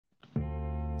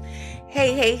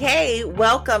Hey, hey, hey,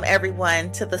 welcome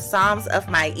everyone to the Psalms of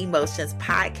My Emotions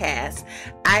podcast.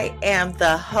 I am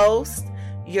the host,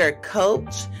 your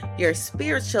coach, your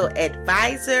spiritual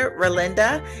advisor,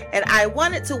 Relinda, and I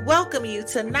wanted to welcome you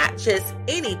to not just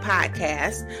any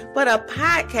podcast, but a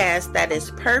podcast that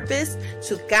is purposed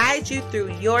to guide you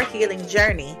through your healing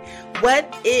journey.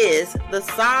 What is the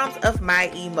Psalms of My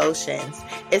Emotions?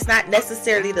 It's not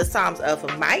necessarily the Psalms of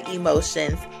my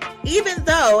emotions, even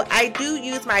though I do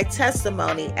use my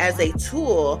testimony as a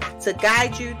tool to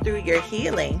guide you through your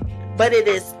healing, but it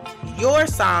is your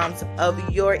Psalms of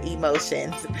your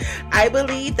emotions. I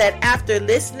believe that after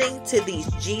listening to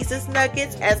these Jesus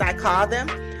nuggets, as I call them,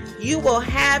 you will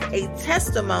have a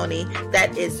testimony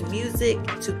that is music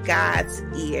to God's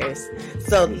ears.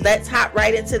 So let's hop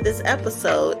right into this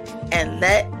episode and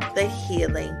let the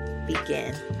healing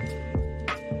begin.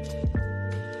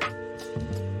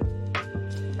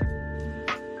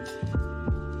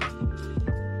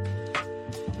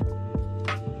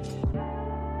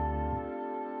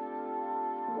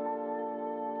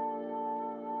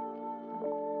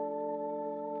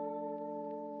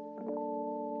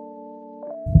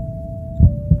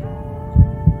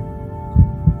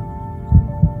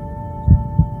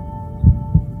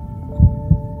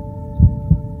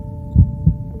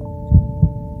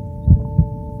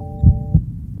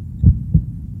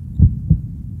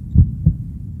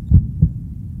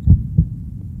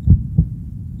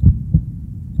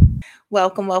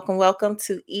 Welcome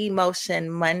to Emotion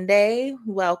Monday.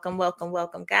 Welcome,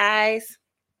 guys,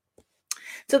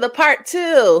 to the part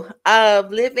 2 of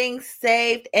Living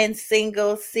Saved and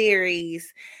Single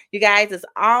series. You guys, it's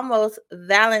almost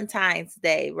Valentine's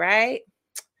Day, right?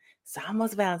 It's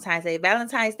almost Valentine's Day.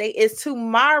 Valentine's Day is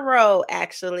tomorrow,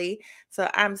 actually. So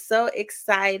I'm so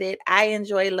excited. I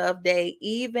enjoy Love Day.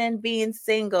 Even being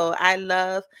single, I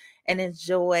love and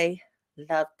enjoy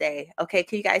Love Day. Okay,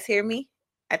 can you guys hear me?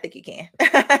 I think you can.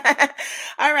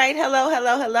 All right.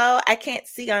 Hello. I can't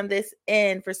see on this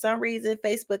end. For some reason,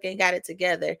 Facebook ain't got it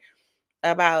together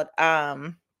about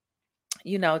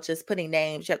just putting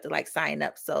names. You have to sign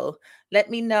up. So let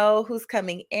me know who's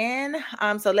coming in.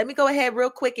 So let me go ahead real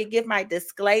quick and give my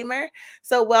disclaimer.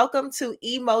 So welcome to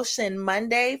Emotion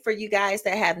Monday for you guys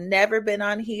that have never been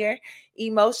on here.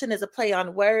 Emotion is a play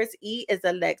on words. E is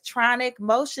electronic.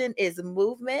 Motion is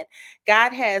movement.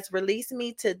 God has released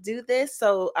me to do this.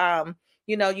 So,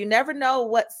 you never know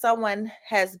what someone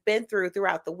has been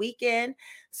throughout the weekend.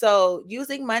 So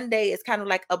using Monday is kind of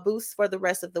like a boost for the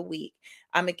rest of the week.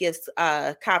 It gives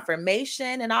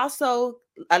confirmation and also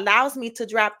allows me to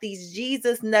drop these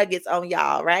Jesus nuggets on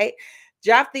y'all, right?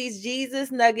 Drop these Jesus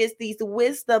nuggets, these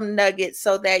wisdom nuggets,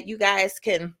 so that you guys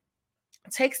can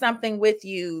take something with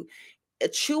you,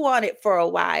 chew on it for a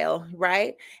while,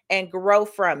 right? And grow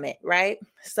from it, right?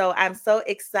 So I'm so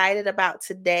excited about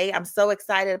today. I'm so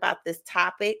excited about this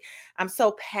topic. I'm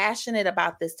so passionate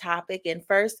about this topic. And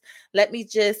first, let me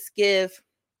just give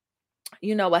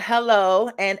a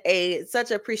hello and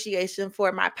such appreciation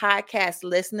for my podcast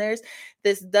listeners.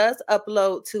 This does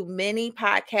upload to many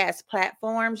podcast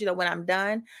platforms. When I'm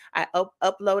done, I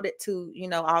upload it to,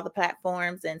 all the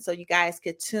platforms. And so you guys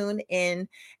could tune in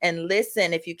and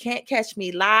listen. If you can't catch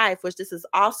me live, which this is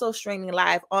also streaming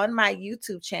live on my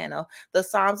YouTube channel, the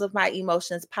Psalms of My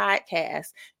Emotions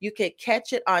podcast, you could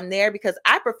catch it on there because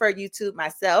I prefer YouTube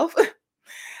myself.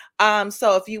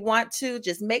 So if you want to,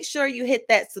 just make sure you hit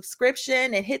that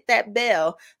subscription and hit that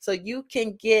bell so you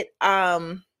can get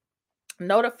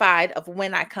notified of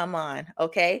when I come on.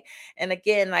 Okay. And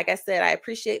again, like I said, I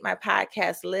appreciate my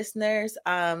podcast listeners.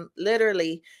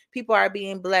 Literally, people are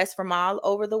being blessed from all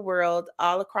over the world,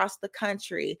 all across the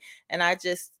country. And I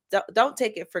just don't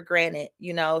take it for granted,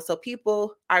 So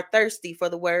people are thirsty for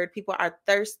the word. People are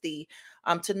thirsty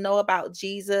to know about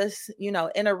Jesus,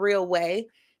 in a real way.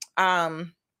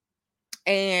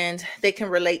 And they can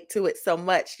relate to it so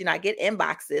much. I get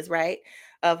inboxes, right,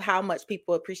 of how much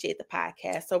people appreciate the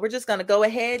podcast. So we're just going to go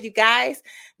ahead. You guys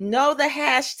know the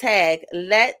hashtag,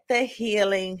 let the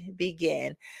healing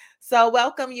begin. So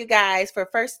welcome you guys for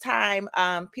first time,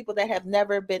 people that have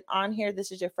never been on here.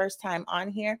 This is your first time on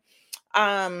here.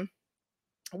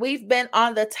 We've been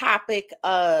on the topic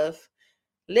of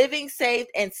living saved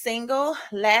and single.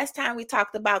 Last time we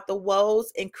talked about the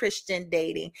woes in Christian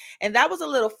dating, and that was a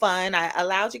little fun. I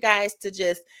allowed you guys to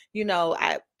just,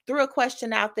 I threw a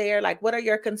question out there, like, what are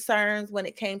your concerns when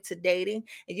it came to dating?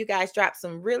 And you guys dropped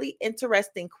some really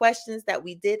interesting questions that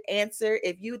we did answer.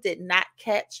 If you did not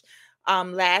catch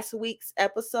last week's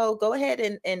episode, go ahead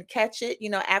and catch it,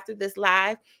 after this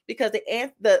live, because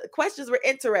the questions were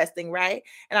interesting, right?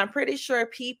 And I'm pretty sure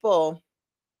people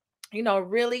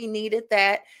really needed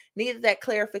that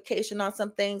clarification on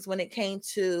some things when it came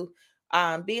to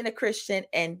being a Christian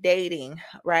and dating,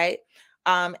 right?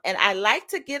 And I like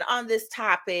to get on this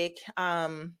topic,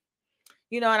 and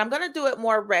I'm going to do it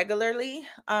more regularly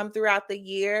throughout the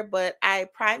year, but I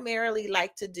primarily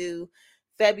like to do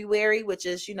February, which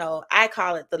is, I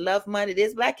call it the love month. It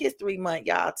is Black History Month,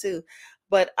 y'all, too.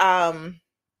 But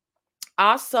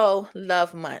also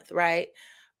love month, right?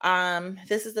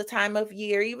 This is the time of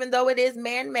year, even though it is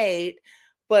man-made,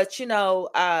 but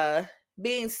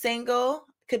being single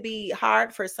could be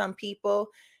hard for some people.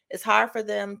 It's hard for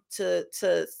them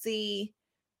to see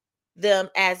them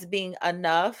as being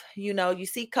enough. You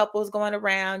see couples going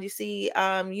around, you see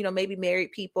maybe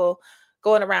married people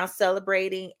going around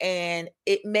celebrating, and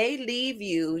it may leave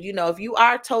you, if you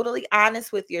are totally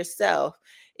honest with yourself,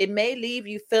 it may leave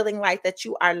you feeling like that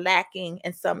you are lacking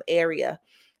in some area.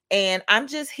 And I'm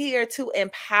just here to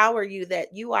empower you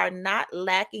that you are not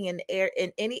lacking in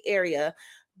any area,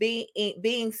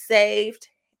 being saved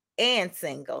and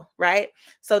single, right?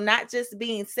 So not just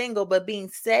being single, but being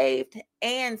saved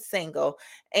and single.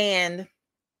 And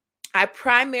I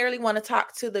primarily want to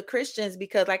talk to the Christians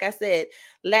because, like I said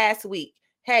last week,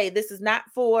 hey, this is not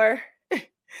for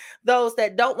those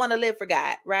that don't want to live for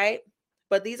God, right?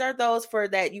 But these are those for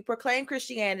that you proclaim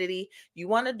Christianity, you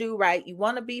want to do right, you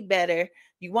want to be better,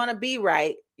 you want to be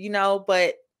right,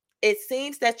 but it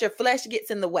seems that your flesh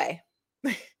gets in the way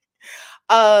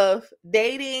of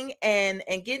dating and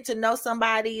getting to know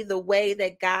somebody the way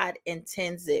that God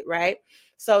intends it, right?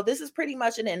 So this is pretty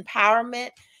much an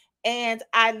empowerment, and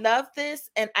I love this,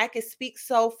 and I can speak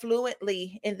so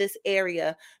fluently in this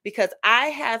area because I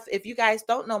have, if you guys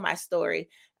don't know my story,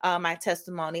 my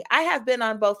testimony, I have been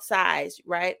on both sides,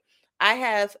 right? I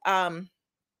have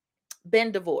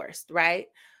been divorced, right?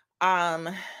 Um,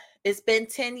 it's been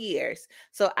 10 years.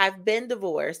 So I've been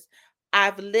divorced.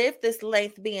 I've lived this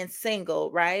length being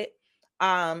single, right?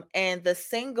 And the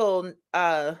single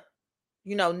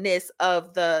ness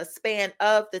of the span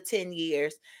of the 10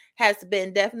 years has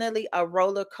been definitely a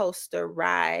roller coaster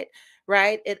ride,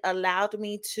 right? It allowed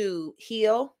me to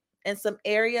heal in some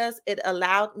areas. It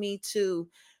allowed me to,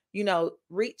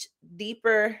 reach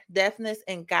deeper depthness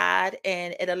in God,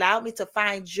 and it allowed me to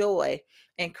find joy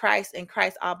in Christ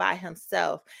all by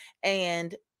himself.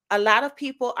 And a lot of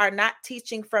people are not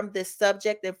teaching from this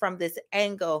subject and from this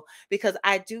angle because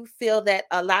I do feel that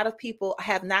a lot of people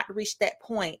have not reached that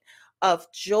point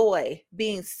of joy,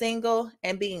 being single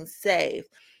and being saved.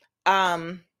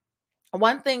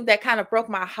 One thing that kind of broke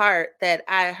my heart that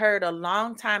I heard a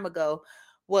long time ago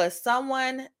was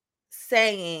someone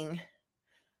saying,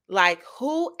 like,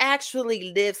 who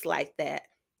actually lives like that,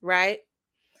 right?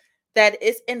 That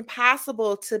it's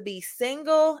impossible to be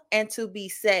single and to be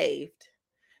saved,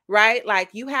 right? Like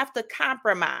you have to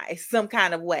compromise some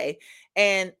kind of way.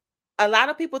 And a lot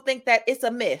of people think that it's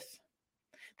a myth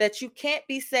that you can't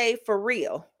be saved for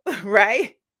real,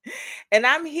 right? And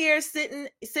I'm here sitting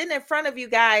in front of you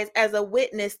guys as a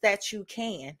witness that you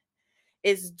can.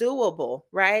 It's doable,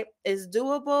 right? It's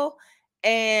doable.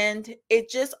 And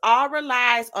it just all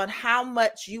relies on how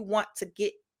much you want to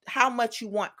get, how much you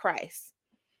want Christ,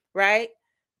 right?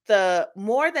 The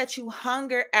more that you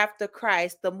hunger after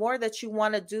Christ, the more that you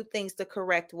want to do things the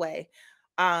correct way.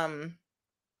 The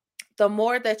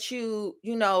more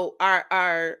that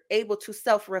are able to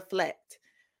self-reflect,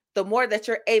 the more that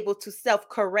you're able to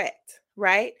self-correct,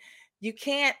 right? You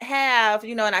can't have,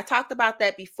 and I talked about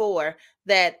that before,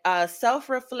 that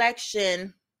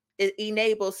self-reflection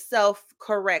enables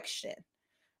self-correction,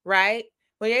 right?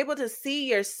 When you're able to see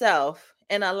yourself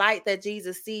in a light that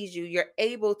Jesus sees you, you're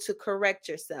able to correct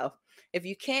yourself. If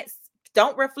you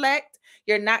don't reflect,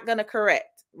 you're not going to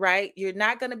correct, right? You're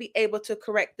not going to be able to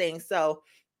correct things. So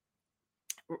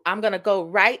I'm going to go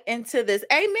right into this.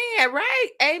 Amen, right?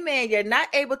 Amen. You're not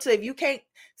able to, if you can't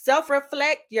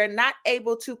self-reflect, you're not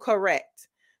able to correct.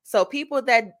 So people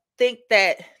that think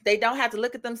that they don't have to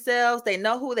look at themselves, they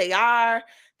know who they are,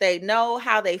 they know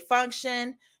how they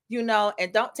function,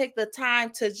 and don't take the time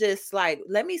to just like,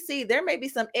 let me see, there may be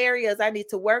some areas I need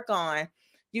to work on.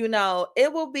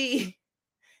 It will be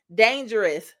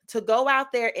dangerous to go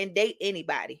out there and date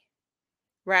anybody,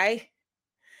 right?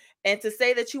 And to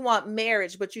say that you want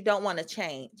marriage, but you don't want to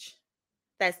change,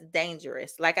 that's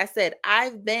dangerous. Like I said,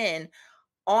 I've been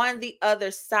on the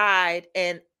other side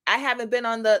and I haven't been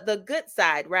on the good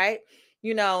side, right?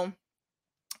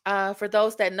 For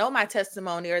those that know my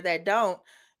testimony or that don't,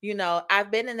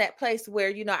 I've been in that place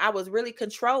where, I was really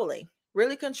controlling,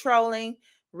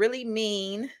 really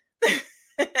mean.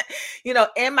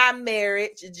 In my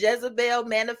marriage, Jezebel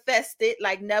manifested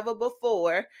like never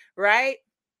before, right?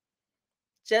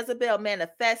 Jezebel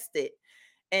manifested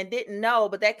and didn't know,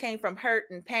 but that came from hurt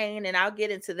and pain. And I'll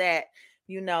get into that,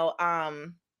 you know,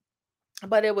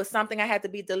 but it was something I had to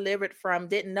be delivered from,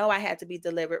 didn't know I had to be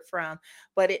delivered from,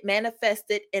 but it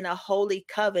manifested in a holy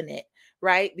covenant,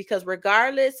 right? Because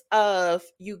regardless of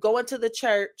you going to the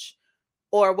church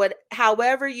or what,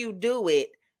 however you do it,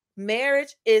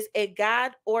 marriage is a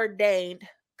God ordained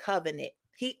covenant.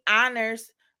 He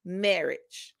honors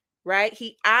marriage, right?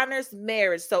 He honors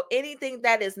marriage. So anything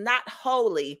that is not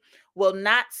holy will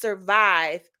not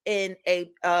survive in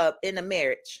a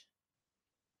marriage.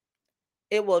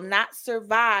 It will not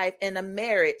survive in a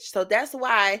marriage. So that's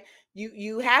why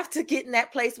you have to get in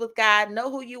that place with God,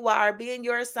 know who you are, be in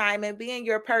your assignment, be in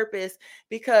your purpose,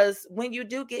 because when you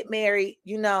do get married,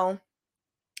 you know,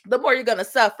 the more you're going to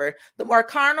suffer. The more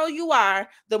carnal you are,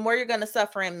 the more you're going to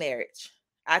suffer in marriage.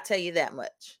 I tell you that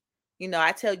much. You know,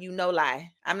 I tell you no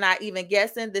lie. I'm not even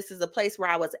guessing. This is a place where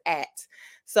I was at.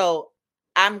 So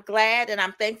I'm glad and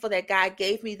I'm thankful that God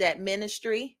gave me that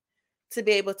ministry to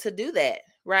be able to do that.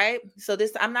 Right. So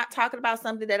this, I'm not talking about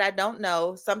something that I don't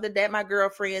know, something that my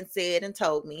girlfriend said and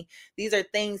told me. These are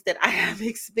things that I have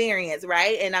experienced.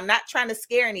 Right. And I'm not trying to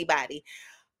scare anybody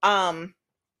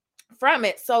from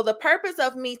it. So the purpose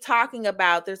of me talking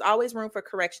about there's always room for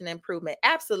correction and improvement.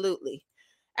 Absolutely.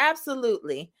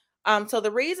 Absolutely. So the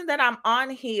reason that I'm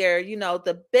on here, you know,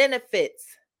 the benefits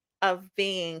of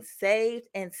being saved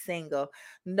and single.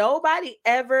 Nobody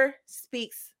ever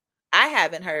speaks. I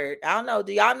haven't heard. I don't know.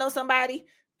 Do y'all know somebody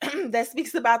that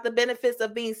speaks about the benefits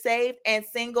of being saved and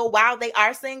single while they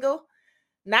are single?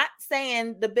 Not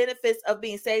saying the benefits of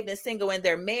being saved and single when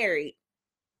they're married,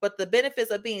 but the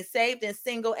benefits of being saved and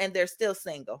single and they're still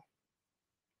single.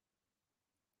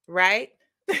 Right?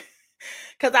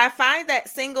 Because I find that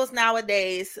singles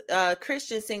nowadays,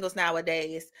 Christian singles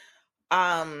nowadays,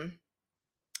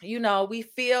 you know, we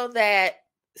feel that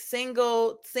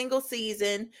single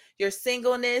season, your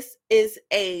singleness is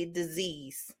a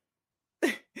disease.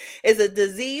 It's a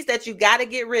disease that you got to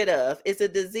get rid of. It's a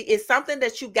disease. It's something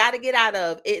that you got to get out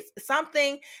of. It's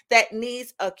something that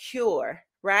needs a cure,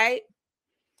 right?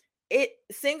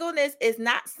 Singleness is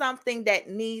not something that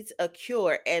needs a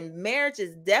cure, and marriage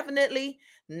is definitely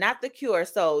not the cure.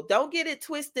 So don't get it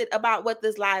twisted about what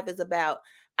this live is about.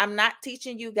 I'm not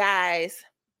teaching you guys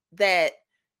that,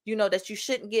 you know, that you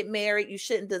shouldn't get married, you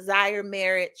shouldn't desire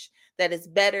marriage, that it's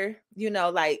better, you know,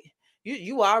 like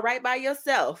you are right by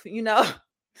yourself, you know,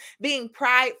 being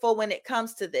prideful when it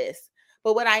comes to this.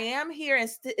 But what I am here and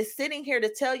is sitting here to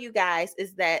tell you guys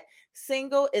is that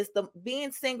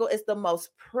being single is the most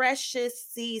precious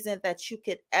season that you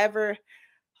could ever. I'm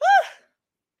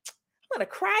gonna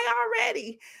cry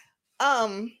already.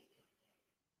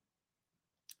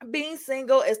 Being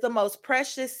single is the most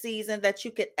precious season that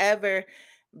you could ever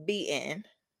be in,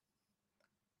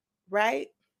 right?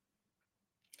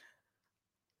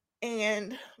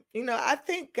 And you know, I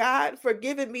thank God for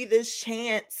giving me this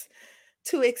chance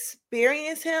to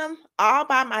experience him all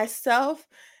by myself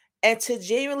and to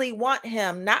genuinely want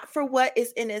him, not for what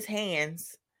is in his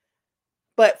hands,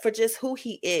 but for just who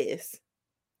he is.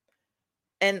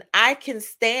 And I can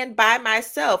stand by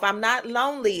myself. I'm not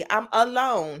lonely, I'm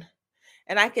alone.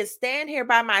 And I can stand here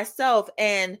by myself.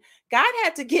 And God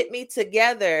had to get me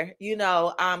together, you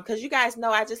know, because you guys know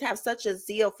I just have such a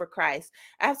zeal for Christ.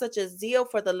 I have such a zeal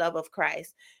for the love of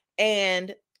Christ.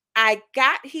 And I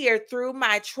got here through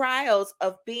my trials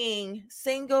of being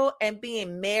single and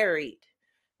being married,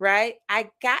 right? I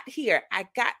got here. I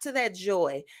got to that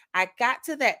joy. I got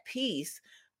to that peace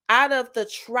out of the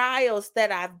trials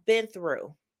that I've been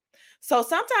through. So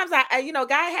sometimes you know,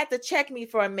 God had to check me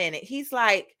for a minute. He's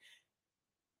like,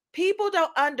 people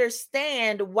don't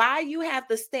understand why you have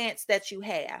the stance that you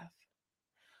have,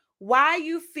 why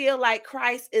you feel like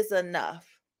Christ is enough,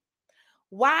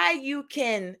 why you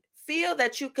can feel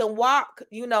that you can walk,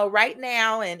 you know, right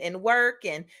now and work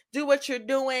and do what you're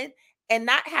doing and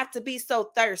not have to be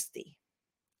so thirsty,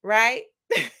 right?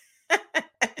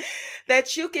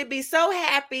 That you can be so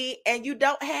happy and you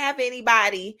don't have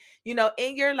anybody, you know,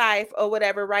 in your life or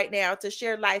whatever right now to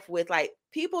share life with. Like,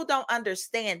 people don't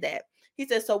understand that. He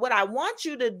says, so what I want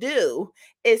you to do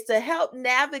is to help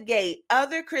navigate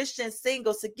other Christian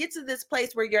singles to get to this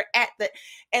place where you're at,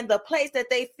 and the place that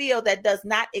they feel that does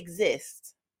not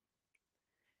exist.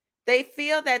 They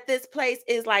feel that this place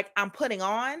is like, I'm putting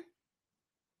on,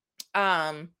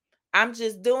 I'm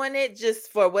just doing it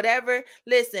just for whatever.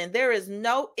 Listen, there is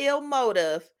no ill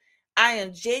motive. I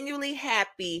am genuinely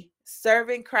happy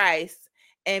serving Christ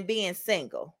and being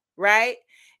single, right?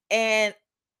 And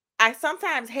I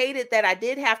sometimes hated that I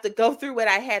did have to go through what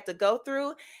I had to go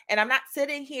through. And I'm not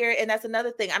sitting here, and that's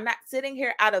another thing. I'm not sitting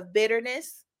here out of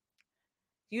bitterness.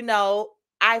 You know,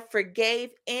 I forgave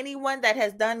anyone that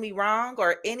has done me wrong,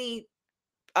 or any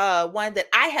one that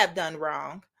I have done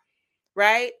wrong,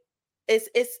 right?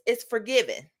 It's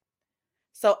forgiven.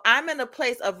 So I'm in a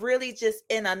place of really just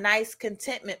in a nice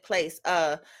contentment place.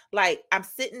 Like I'm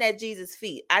sitting at Jesus'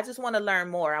 feet. I just want to learn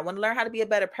more. I want to learn how to be a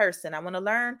better person. I want to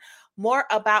learn more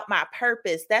about my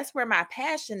purpose. That's where my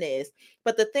passion is.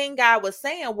 But the thing God was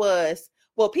saying was,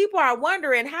 well, people are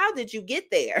wondering, how did you get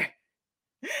there?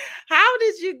 How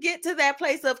did you get to that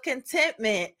place of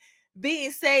contentment,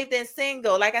 being saved and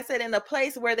single? Like I said, in a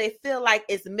place where they feel like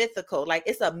it's mythical, like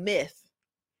it's a myth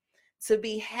to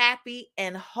be happy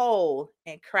and whole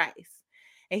in Christ.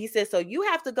 And he says, so you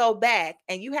have to go back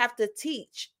and you have to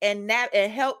teach and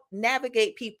help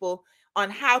navigate people on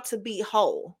how to be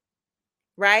whole,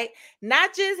 right?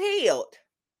 Not just healed,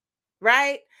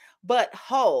 right? But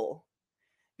whole.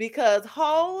 Because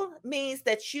whole means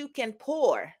that you can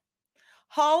pour.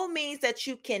 Whole means that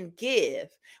you can give.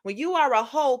 When you are a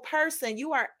whole person,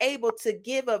 you are able to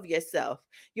give of yourself.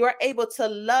 You are able to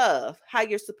love how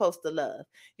you're supposed to love.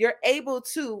 You're able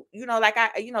to, like I,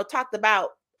 talked about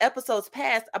episodes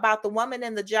past about the woman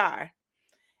in the jar.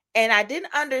 And I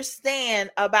didn't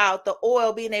understand about the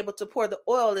oil, being able to pour the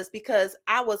oil, is because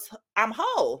I'm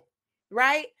whole,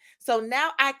 right? So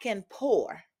now I can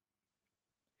pour.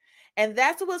 And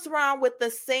that's what's wrong with the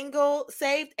single,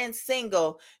 saved and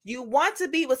single. You want to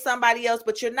be with somebody else,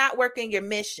 but you're not working your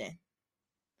mission.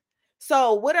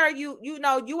 So what are you, you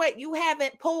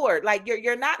haven't poured, like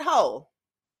you're not whole.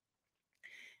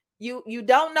 You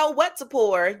don't know what to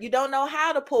pour. You don't know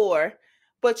how to pour,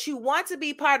 but you want to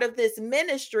be part of this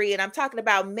ministry. And I'm talking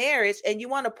about marriage, and you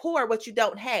want to pour what you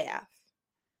don't have.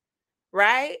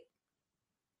 Right?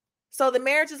 So the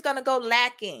marriage is going to go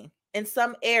lacking in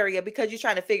some area because you're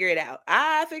trying to figure it out.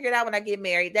 I figured out when I get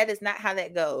married. That is not how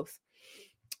that goes.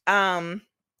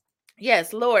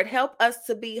 Yes, Lord, help us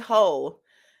to be whole.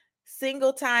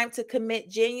 Single time to commit,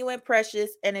 genuine,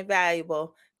 precious, and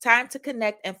invaluable. Time to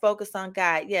connect and focus on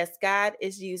God. Yes, God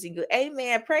is using you.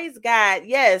 Amen. Praise God.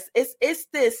 Yes, it's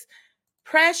this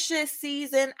precious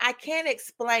season. I can't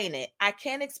explain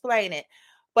it.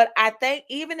 But I think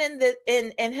even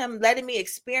in him letting me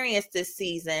experience this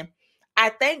season, I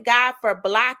thank God for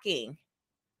blocking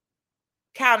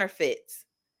counterfeits,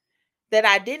 that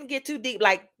I didn't get too deep.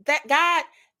 Like that, God,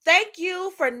 thank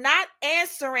you for not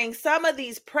answering some of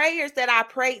these prayers that I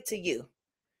prayed to you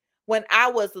when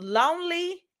I was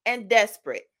lonely and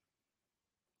desperate.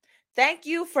 Thank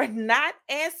you for not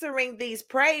answering these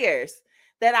prayers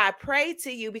that I prayed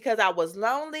to you because I was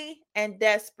lonely and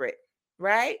desperate,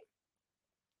 right?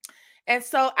 And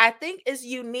so I think it's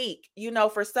unique,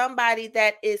 for somebody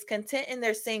that is content in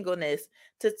their singleness,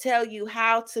 to tell you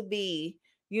how to be,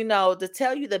 to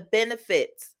tell you the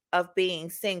benefits of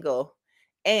being single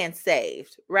and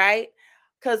saved, right?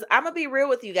 Because I'm going to be real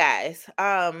with you guys.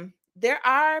 There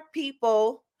are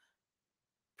people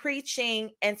preaching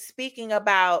and speaking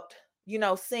about,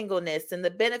 singleness and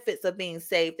the benefits of being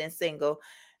saved and single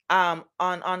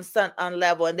on some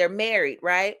level, and they're married,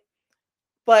 right?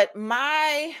 But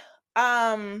my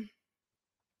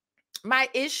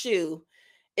issue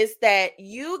is that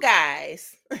you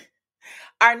guys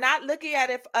are not looking at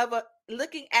it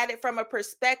from a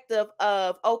perspective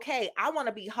of, okay, I want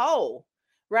to be whole,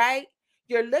 right?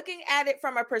 You're looking at it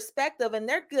from a perspective, and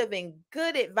they're giving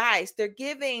good advice. They're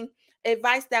giving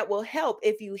advice that will help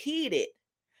if you heed it.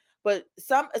 But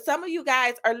some of you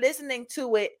guys are listening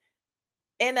to it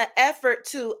in an effort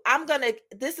to,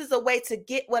 this is a way to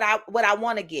get what I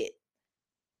want to get.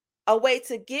 A way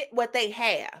to get what they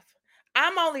have.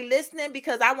 I'm only listening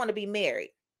because I want to be married.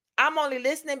 I'm only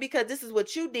listening because this is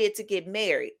what you did to get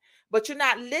married. But you're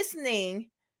not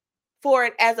listening for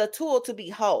it as a tool to be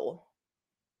whole.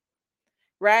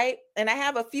 Right? And I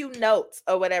have a few notes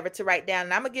or whatever to write down.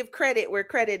 And I'm going to give credit where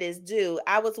credit is due.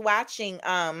 I was watching,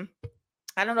 I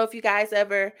don't know if you guys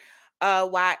ever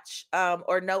watch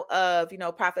or know of,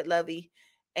 Prophet Lovey.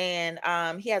 And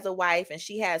he has a wife, and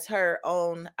she has her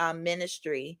own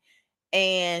ministry.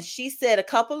 And she said a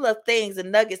couple of things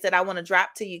and nuggets that I want to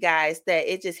drop to you guys, that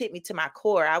it just hit me to my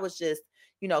core. I was just,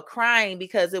 crying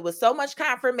because it was so much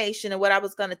confirmation in what I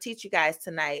was going to teach you guys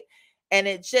tonight. And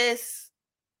it just,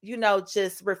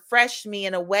 just refreshed me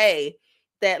in a way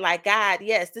that, like, God,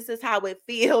 yes, this is how it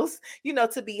feels,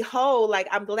 to be whole. Like,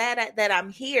 I'm glad that I'm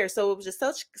here. So it was just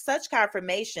such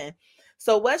confirmation.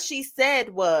 So what she said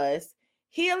was,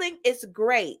 healing is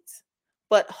great,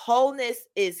 but wholeness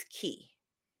is key.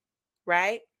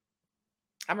 Right?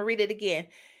 I'm going to read it again.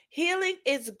 Healing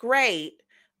is great,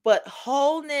 but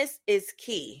wholeness is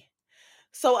key.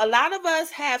 So a lot of us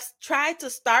have tried to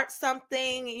start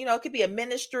something, it could be a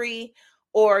ministry,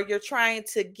 or you're trying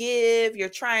to give, you're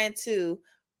trying to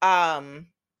um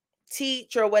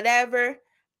teach or whatever,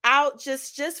 out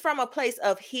just from a place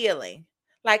of healing.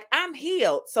 Like, I'm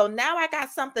healed, so now I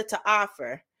got something to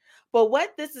offer. But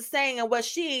what this is saying, and what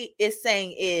she is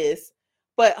saying, is,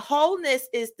 but wholeness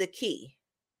is the key.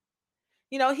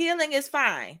 Healing is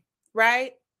fine,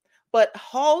 right? But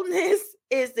wholeness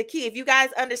is the key. If you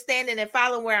guys understand it and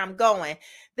follow where I'm going,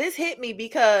 this hit me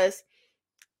because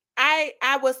I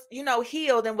was,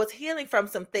 healed and was healing from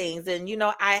some things. And,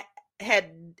 I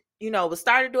had, was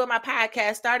started doing my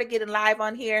podcast, started getting live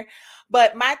on here.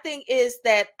 But my thing is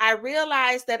that I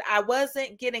realized that I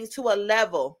wasn't getting to a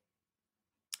level.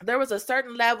 There was a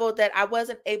certain level that I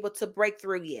wasn't able to break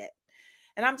through yet.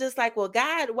 And I'm just like, well,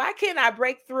 God, why can't I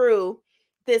break through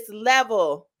this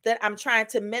level that I'm trying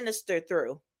to minister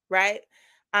through, right?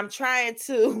 I'm trying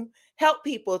to help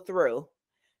people through,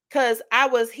 because I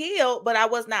was healed, but I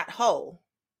was not whole,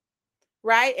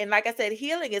 right? And like I said,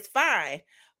 healing is fine,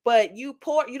 but you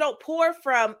don't pour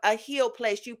from a healed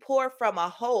place, you pour from a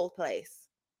whole place.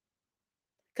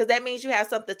 Because that means you have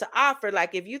something to offer.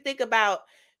 Like, if you think about,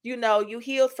 you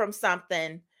healed from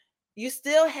something, you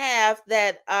still have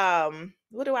that,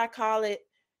 what do I call it?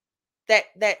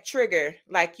 That trigger.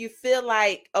 Like, you feel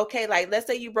like, okay, like, let's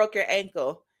say you broke your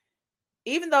ankle.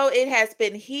 Even though it has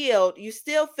been healed, you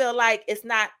still feel like it's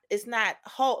not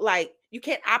whole. Like, you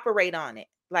can't operate on it.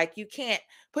 Like, you can't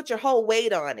put your whole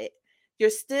weight on it.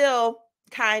 You're still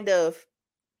kind of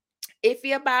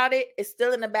iffy about it. It's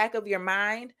still in the back of your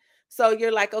mind. So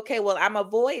you're like, okay, well, I'm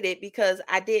avoid it because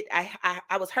I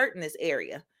was hurt in this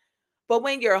area. But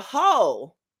when you're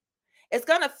whole, it's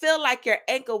going to feel like your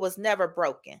ankle was never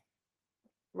broken,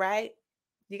 right?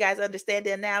 You guys understand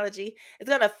the analogy? It's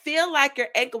going to feel like your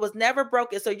ankle was never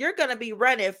broken. So you're going to be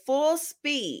running full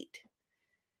speed,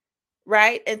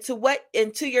 right?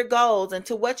 Into your goals,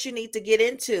 into what you need to get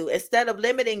into, instead of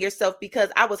limiting yourself because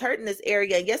I was hurt in this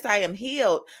area. And yes, I am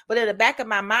healed. But in the back of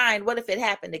my mind, what if it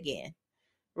happened again?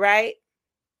 Right?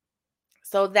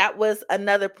 So that was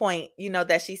another point,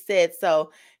 that she said.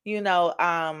 So,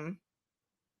 in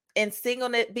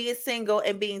singleness, being single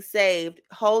and being saved,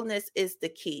 wholeness is the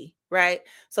key, right?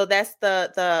 So that's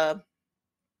the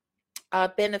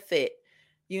benefit.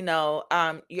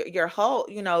 Your whole,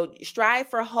 strive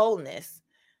for wholeness.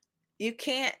 You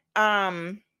can't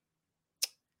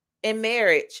in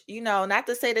marriage, not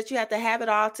to say that you have to have it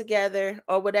all together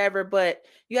or whatever, but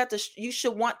you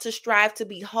should want to strive to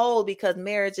be whole, because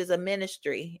marriage is a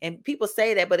ministry. And people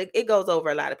say that, but it goes over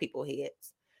a lot of people's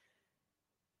heads.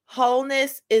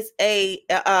 Wholeness is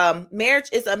marriage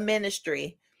is a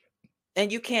ministry,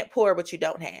 and you can't pour what you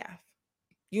don't have.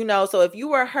 So if you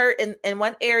were hurt in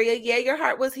one area, yeah, your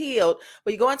heart was healed,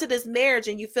 but you go into this marriage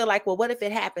and you feel like, well, what if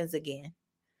it happens again?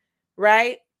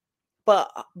 Right?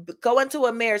 But go into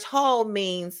a marriage whole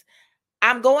means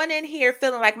I'm going in here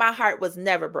feeling like my heart was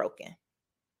never broken.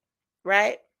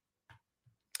 Right?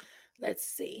 Let's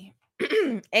see.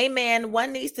 Amen.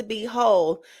 One needs to be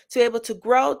whole to be able to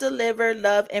grow, deliver,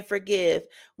 love, and forgive.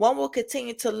 One will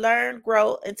continue to learn,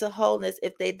 grow into wholeness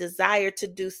if they desire to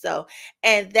do so.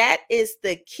 And that is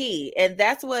the key. And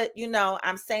that's what,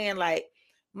 I'm saying, like,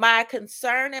 my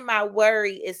concern and my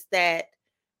worry is that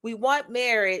we want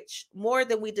marriage more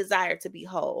than we desire to be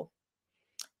whole.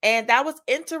 And that was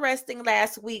interesting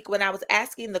last week when I was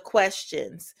asking the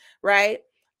questions, right?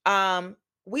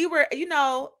 We were,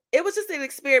 it was just an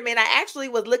experiment. I actually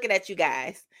was looking at you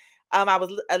guys. I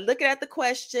was looking at the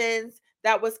questions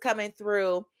that was coming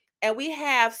through, and we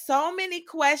have so many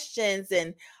questions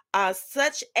and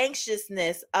such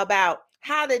anxiousness about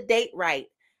how to date right,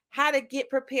 how to get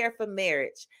prepared for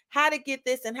marriage, how to get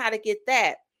this and how to get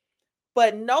that.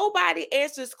 But nobody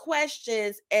answers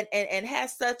questions and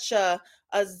has such a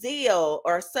zeal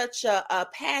or such a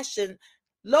passion.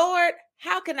 Lord,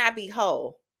 how can I be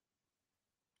whole?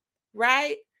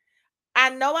 Right? I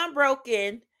know I'm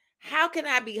broken. How can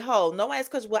I be whole? No one asks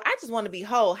questions. Well, I just want to be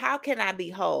whole. How can I be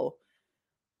whole?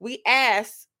 We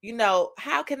ask,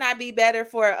 how can I be better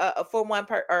for one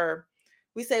or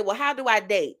we say, well, how do I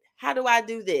date? How do I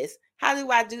do this? How do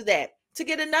I do that? To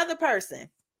get another person,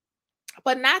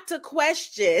 but not to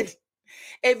question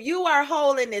if you are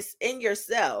whole in this in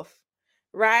yourself,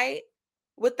 right?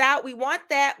 We want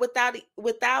that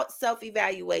without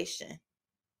self-evaluation.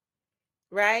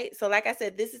 Right? So like I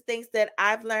said, this is things that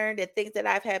I've learned and things that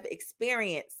I've have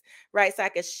experienced, right? So I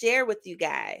can share with you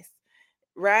guys,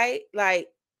 right? Like,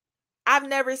 I've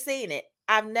never seen it.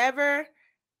 I've never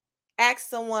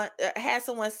had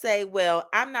someone say, well,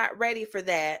 I'm not ready for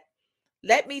that.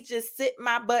 Let me just sit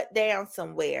my butt down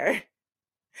somewhere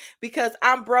because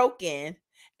I'm broken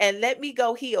and let me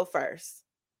go heal first.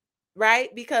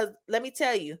 Right? Because let me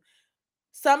tell you,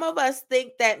 some of us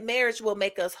think that marriage will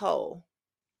make us whole.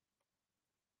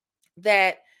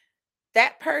 That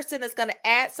person is going to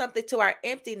add something to our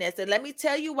emptiness. And let me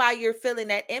tell you why you're feeling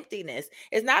that emptiness.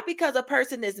 It's not because a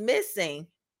person is missing,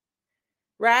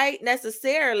 right?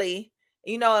 Necessarily.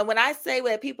 And when I say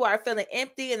that people are feeling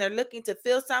empty and they're looking to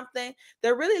feel something,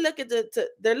 they're really looking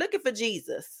they're looking for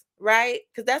Jesus, right?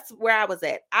 Because that's where I was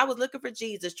at. I was looking for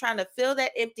Jesus, trying to fill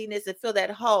that emptiness and fill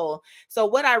that hole. So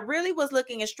what I really was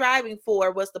looking and striving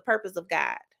for was the purpose of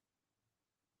God.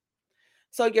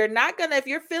 So you're not going to, if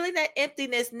you're feeling that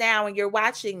emptiness now and you're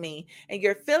watching me and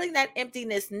you're feeling that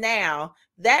emptiness now,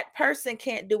 that person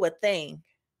can't do a thing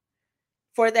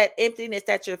for that emptiness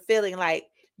that you're feeling. Like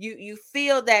you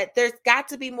feel that there's got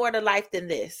to be more to life than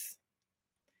this.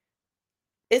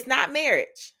 It's not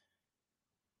marriage,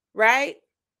 right?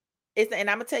 And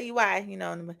I'm going to tell you why,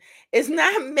 it's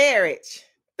not marriage.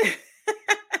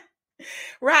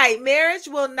 Right. Marriage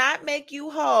will not make you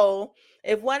whole.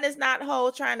 If one is not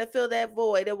whole trying to fill that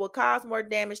void, it will cause more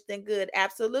damage than good.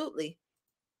 Absolutely.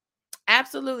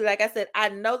 Absolutely. Like I said, I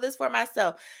know this for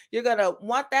myself. You're going to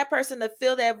want that person to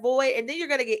fill that void, and then you're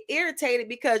going to get irritated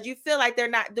because you feel like they're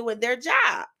not doing their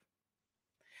job.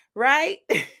 Right?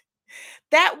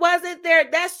 That wasn't there.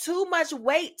 That's too much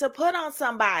weight to put on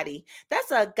somebody.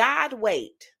 That's a God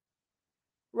weight.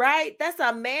 Right? That's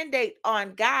a mandate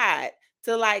on God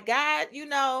to, like, God,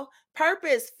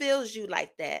 purpose fills you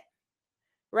like that.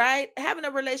 Right? Having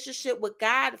a relationship with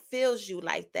God fills you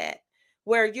like that,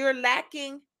 where you're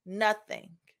lacking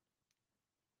nothing.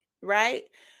 Right?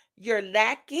 You're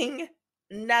lacking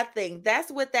nothing.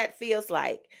 That's what that feels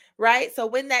like. Right? So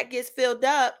when that gets filled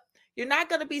up, you're not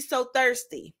going to be so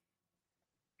thirsty,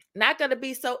 not going to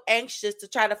be so anxious to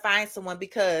try to find someone,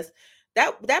 because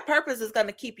that purpose is going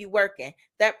to keep you working.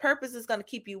 That purpose is going to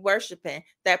keep you worshiping.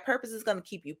 That purpose is going to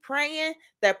keep you praying.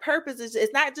 That purpose is,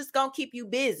 it's not just going to keep you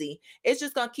busy. It's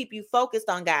just going to keep you focused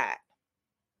on God.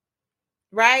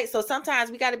 Right? So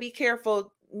sometimes we got to be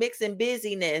careful mixing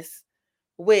busyness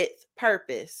with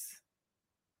purpose.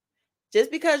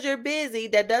 Just because you're busy,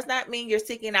 that does not mean you're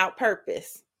seeking out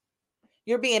purpose.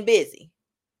 You're being busy.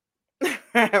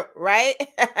 Right?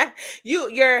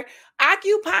 You're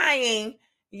occupying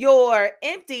your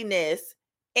emptiness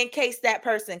in case that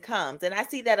person comes. And I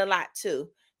see that a lot too.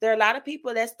 There are a lot of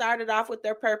people that started off with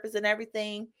their purpose and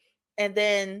everything, and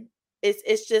then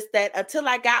it's just that until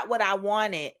I got what I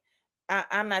wanted,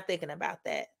 I'm not thinking about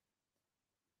that.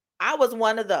 I was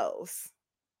one of those.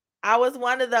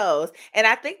 And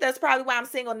I think that's probably why I'm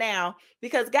single now,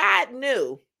 because God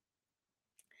knew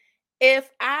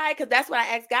because that's what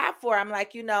I asked God for. I'm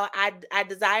like, I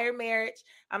desire marriage.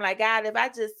 I'm like, God, if I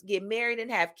just get married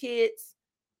and have kids,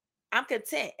 I'm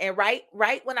content. And write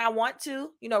when I want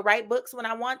to, write books when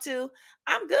I want to,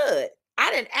 I'm good. I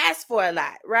didn't ask for a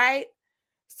lot, right?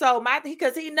 So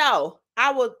because he know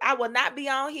I will not be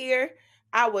on here.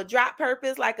 I will drop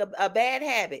purpose like a bad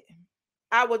habit.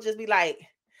 I will just be like,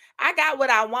 I got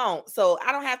what I want. So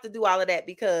I don't have to do all of that,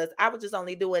 because I was just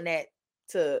only doing that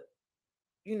to,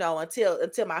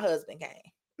 until my husband came.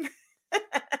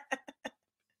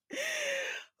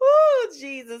 Oh,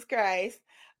 Jesus Christ.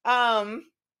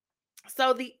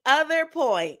 So the other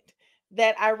point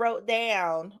that I wrote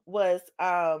down was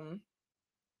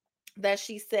that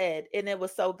she said, and it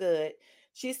was so good.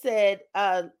 She said,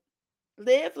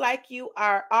 live like you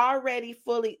are already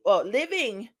fully, or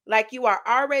living like you are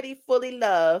already fully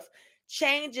loved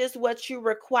changes what you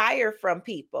require from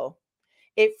people.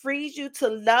 It frees you to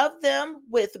love them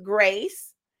with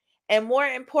grace, and more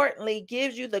importantly,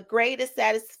 gives you the greatest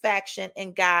satisfaction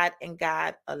in God and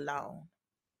God alone.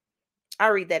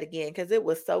 I'll read that again because it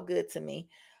was so good to me.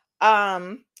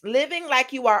 Living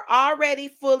like you are already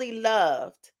fully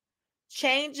loved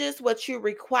changes what you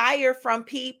require from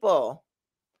people.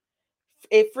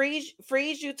 It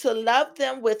frees you to love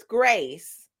them with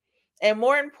grace, and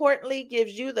more importantly,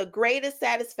 gives you the greatest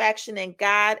satisfaction in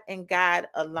God and God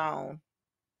alone.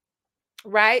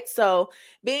 Right? So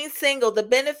being single, the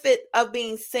benefit of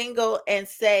being single and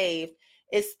saved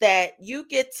is that you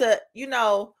get to,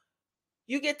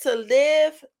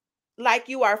 live like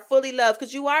you are fully loved,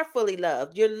 because you are fully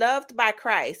loved. You're loved by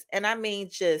Christ. And I mean,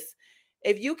 just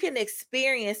if you can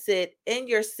experience it in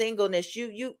your singleness,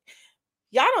 y'all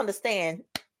don't understand.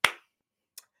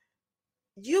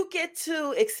 You get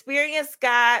to experience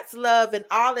God's love in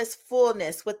all its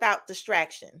fullness without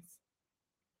distractions.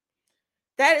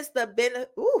 That is the benefit.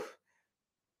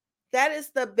 That is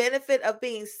the benefit of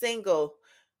being single.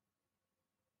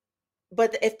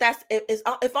 But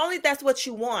if only that's what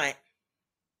you want.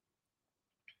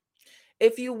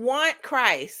 If you want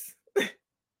Christ,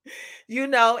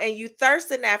 and you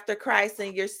thirsting after Christ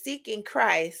and you're seeking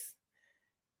Christ,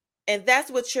 and that's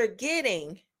what you're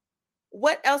getting,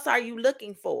 what else are you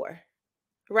looking for?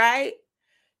 Right?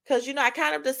 Because, I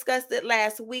kind of discussed it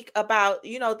last week about,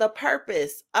 the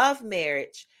purpose of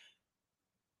marriage.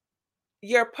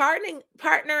 You're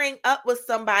partnering up with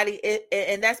somebody,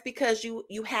 and that's because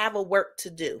you have a work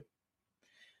to do.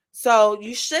 So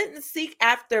you shouldn't seek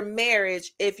after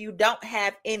marriage if you don't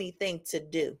have anything to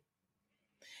do.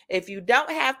 If you don't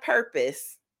have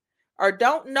purpose or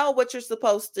don't know what you're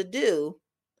supposed to do,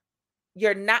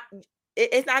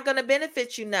 it's not going to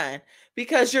benefit you none,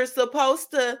 because you're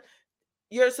supposed to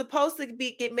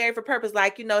get married for purpose.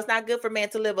 Like, it's not good for man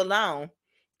to live alone.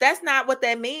 That's not what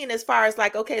that means, as far as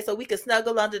like, okay, so we can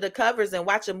snuggle under the covers and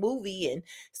watch a movie and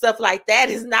stuff like that.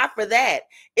 It's not for that.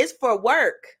 It's for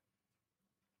work.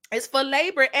 It's for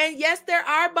labor. And yes, there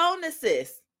are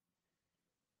bonuses.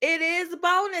 It is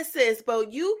bonuses,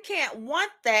 but you can't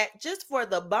want that just for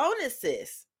the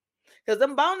bonuses, because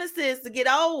them bonuses to get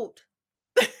old.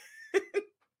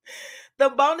 The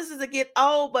bonuses to get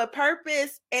old, but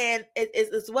purpose and it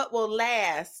is what will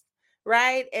last,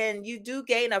 right? And you do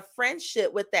gain a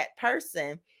friendship with that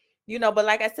person, but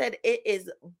like I said, it is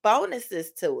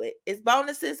bonuses to it. It's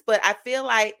bonuses, but I feel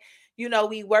like,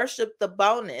 we worship the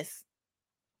bonus.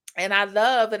 And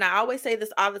I always say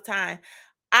this all the time,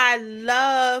 I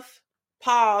love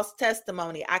Paul's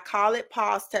testimony. I call it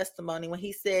Paul's testimony when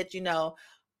he said,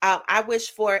 I wish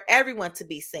for everyone to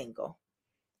be single,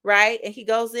 right? And he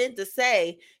goes in to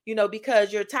say,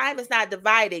 because your time is not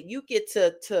divided, you get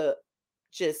to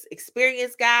just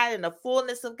experience God and the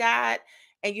fullness of God,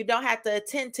 and you don't have to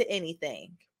attend to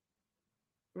anything,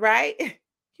 right?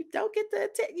 You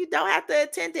don't have to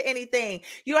attend to anything.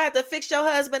 You don't have to fix your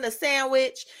husband a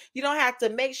sandwich. You don't have to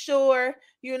make sure,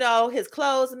 his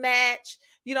clothes match.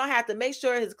 You don't have to make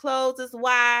sure his clothes is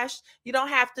washed. You don't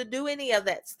have to do any of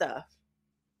that stuff.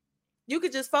 You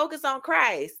could just focus on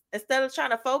Christ instead of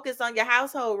trying to focus on your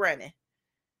household running,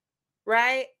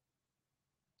 right?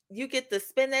 You get to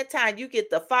spend that time. You get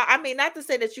to not to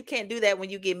say that you can't do that when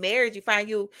you get married. You find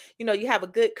you have a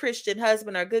good Christian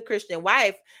husband or a good Christian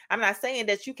wife. I'm not saying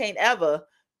that you can't ever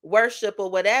worship or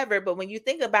whatever, but when you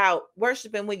think about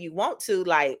worshiping when you want to,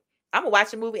 like, I'm gonna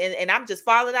watch a movie and I'm just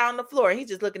falling out on the floor and he's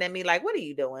just looking at me like, what are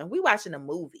you doing? We watching a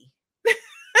movie.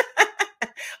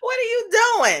 What are you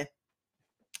doing?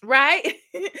 Right?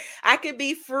 I could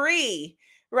be free,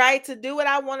 right, to do what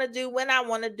I want to do when I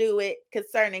want to do it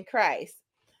concerning Christ.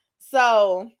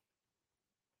 So,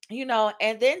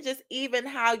 and then just even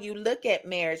how you look at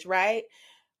marriage, right?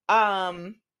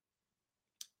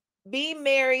 Being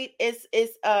married is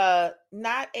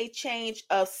not a change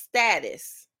of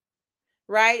status,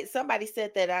 right? Somebody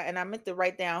said that, and I meant to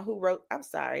write down who wrote. I'm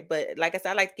sorry, but like I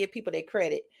said, I like to give people their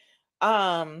credit.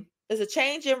 It's a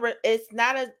change it's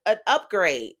not an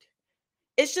upgrade.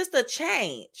 It's just a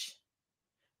change,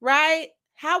 right?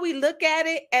 How we look at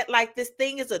it, at like this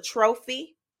thing is a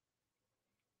trophy.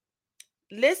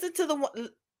 Listen to the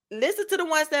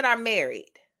ones that are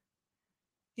married.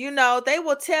 They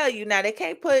will tell you. Now, they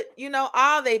can't put,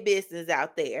 all their business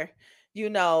out there,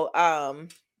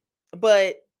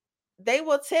 but they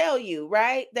will tell you,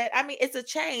 right, that, it's a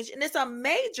change, and it's a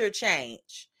major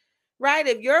change, right?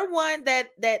 If you're one that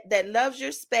loves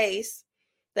your space,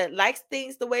 that likes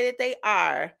things the way that they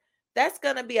are, that's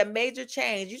going to be a major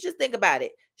change. You just think about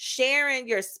it, sharing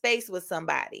your space with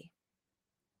somebody,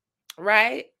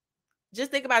 right? Just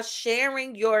think about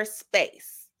sharing your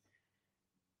space,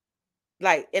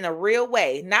 like in a real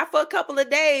way, not for a couple of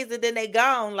days and then they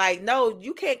gone. Like, no,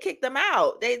 you can't kick them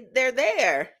out. They're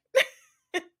there.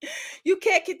 You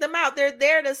can't kick them out. They're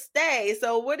there to stay.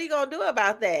 So what are you going to do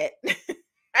about that?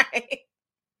 Right?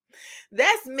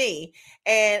 That's me.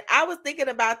 And I was thinking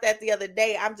about that the other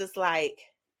day. I'm just like,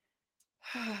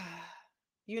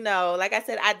 like I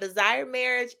said, I desire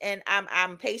marriage and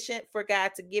I'm patient for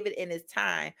God to give it in his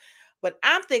time. But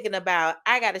I'm thinking about,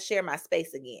 I got to share my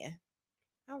space again.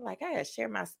 I'm like, I got to share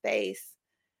my space.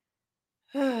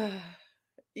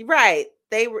 Right.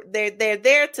 They're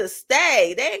there to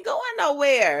stay. They ain't going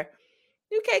nowhere.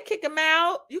 You can't kick them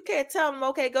out. You can't tell them,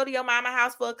 okay, go to your mama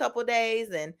house for a couple days.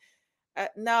 And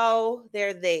no,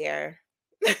 they're there.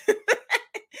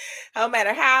 No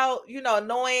matter how,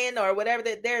 annoying or whatever,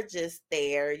 they're just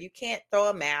there. You can't throw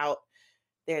them out.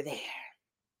 They're there.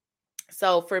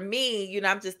 So for me,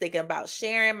 I'm just thinking about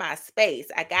sharing my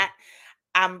space.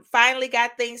 I'm finally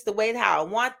got things the way how I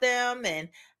want them. And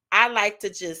I like to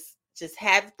just just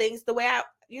have things the way I,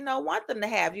 want them to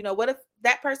have. What if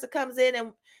that person comes in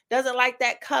and doesn't like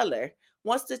that color,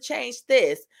 wants to change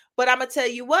this? But I'm gonna tell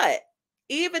you what,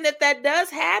 even if that does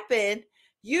happen,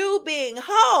 you being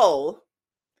whole,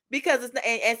 because it's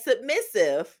and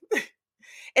submissive,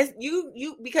 it's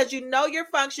you because you know your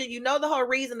function, you know the whole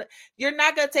reason, you're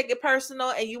not gonna take it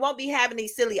personal, and you won't be having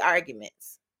these silly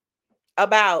arguments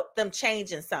about them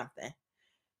changing something,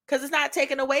 because it's not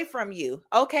taken away from you.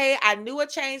 Okay, I knew a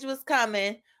change was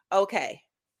coming. Okay,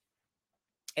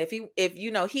 if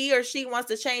he or she wants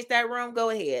to change that room, go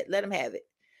ahead, let him have it.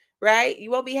 Right? You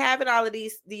won't be having all of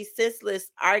these senseless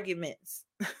arguments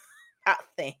about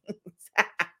things.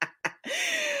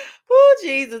 Oh,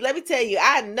 Jesus, let me tell you,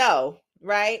 I know,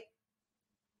 right?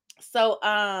 So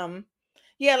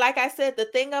yeah, like I said, the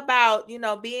thing about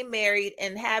being married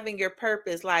and having your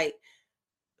purpose, like,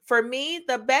 for me,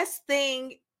 the best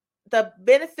thing, the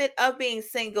benefit of being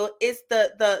single is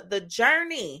the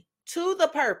journey to the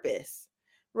purpose,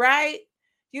 right?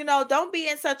 Don't be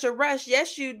in such a rush.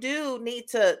 Yes, you do need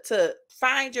to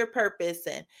find your purpose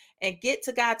and get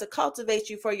to God to cultivate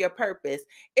you for your purpose.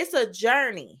 It's a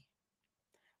journey,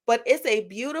 but it's a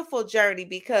beautiful journey,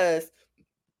 because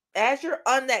as you're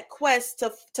on that quest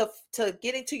to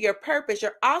getting to your purpose,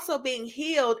 you're also being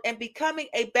healed and becoming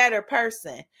a better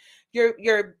person.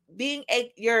 You're being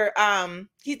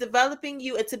he's developing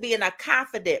you into being a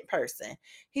confident person.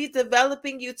 He's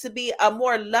developing you to be a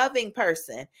more loving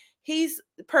person. He's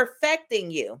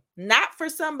perfecting you, not for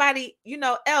somebody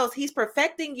else. He's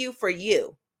perfecting you for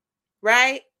you,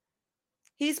 right?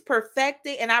 He's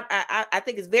perfecting, and I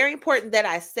think it's very important that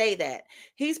I say that.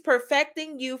 He's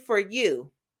perfecting you for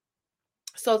you,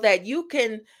 so that you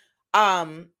can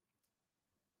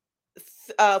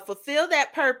fulfill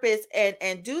that purpose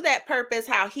and do that purpose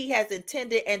how he has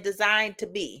intended and designed to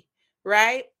be,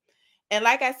 right? And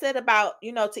like I said about,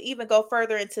 to even go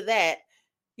further into that,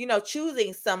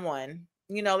 choosing someone,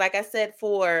 like I said,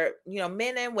 for,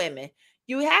 men and women,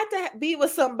 you have to be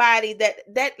with somebody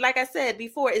that like I said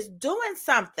before, is doing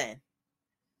something,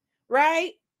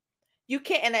 right? You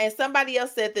can't, and somebody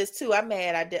else said this too. I'm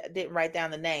mad I didn't write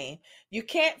down the name. You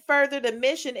can't further the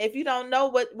mission if you don't know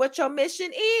what your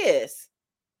mission is.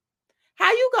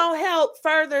 How you gonna help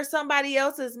further somebody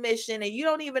else's mission and you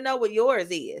don't even know what yours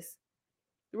is?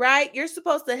 Right? You're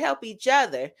supposed to help each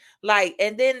other. Like,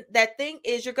 and then that thing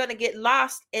is, you're gonna get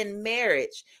lost in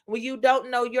marriage when you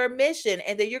don't know your mission,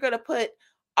 and then you're gonna put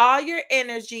all your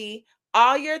energy,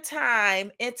 all your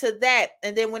time into that,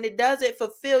 and then when it doesn't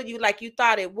fulfill you like you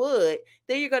thought it would,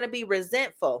 then you're gonna be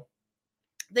resentful.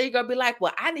 Then you're gonna be like,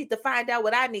 well, I need to find out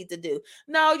what I need to do.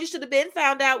 No, you should have been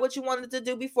found out what you wanted to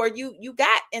do before you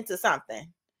got into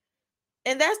something.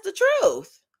 And that's the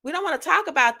truth. We don't want to talk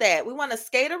about that. We want to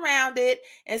skate around it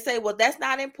and say, well, that's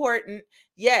not important.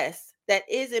 Yes, that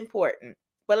is important.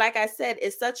 But like I said,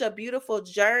 it's such a beautiful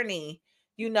journey,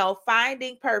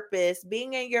 finding purpose,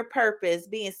 being in your purpose,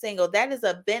 being single. That is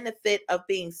a benefit of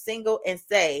being single and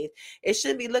saved. It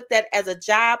shouldn't be looked at as a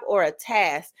job or a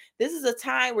task. This is a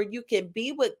time where you can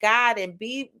be with God and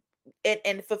be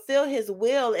and fulfill his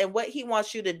will and what he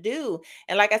wants you to do.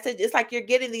 And like I said, it's like you're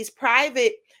getting these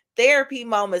private therapy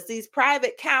moments, these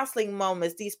private counseling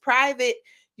moments, these private,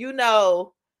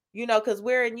 because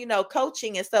we're in,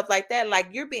 coaching and stuff like that. Like,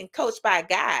 you're being coached by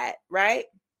God, right?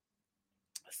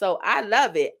 So I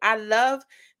love it. I love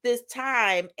this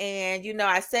time. And,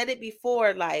 I said it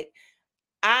before, like,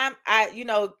 mad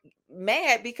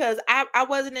because I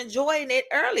wasn't enjoying it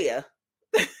earlier.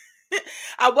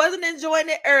 I wasn't enjoying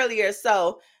it earlier.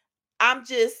 So I'm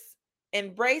just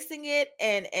embracing it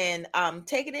and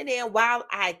taking it in while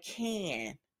I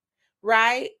can,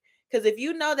 right? Because if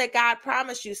you know that God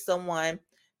promised you someone,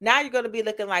 now you're going to be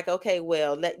looking like, okay,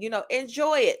 well,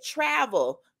 enjoy it,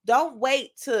 travel. Don't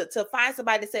wait to find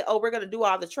somebody to say, oh, we're going to do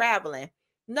all the traveling.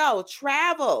 No,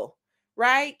 travel,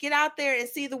 right? Get out there and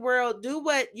see the world. Do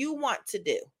what you want to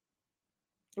do,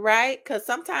 right? Because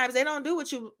sometimes they don't do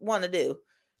what you want to do.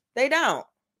 They don't.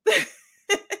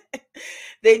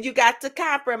 Then you got to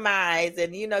compromise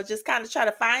and, just kind of try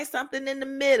to find something in the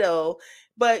middle.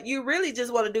 But you really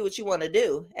just want to do what you want to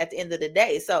do at the end of the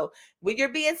day. So when you're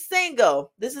being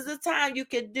single, this is the time you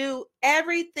can do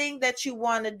everything that you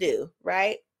want to do,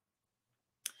 right?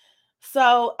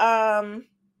 So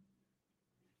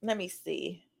let me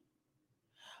see.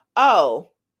 Oh,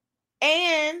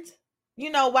 and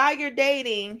while you're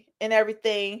dating and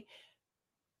everything,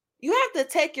 you have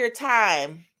to take your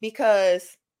time,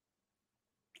 because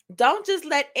don't just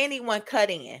let anyone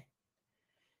cut in.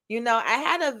 I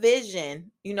had a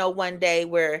vision, one day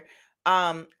where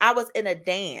I was in a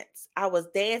dance. I was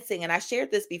dancing, and I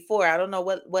shared this before. I don't know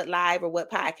what live or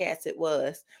what podcast it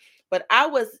was, but I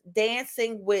was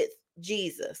dancing with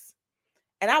Jesus,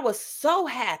 and I was so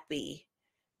happy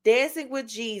dancing with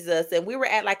Jesus. And we were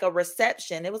at like a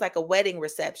reception. It was like a wedding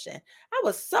reception. I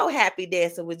was so happy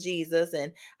dancing with Jesus,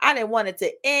 and I didn't want it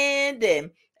to end.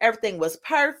 And everything was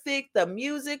perfect. The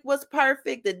music was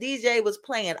perfect. The DJ was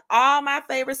playing all my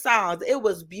favorite songs. It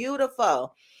was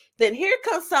beautiful. Then here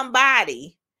comes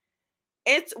somebody.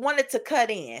 It wanted to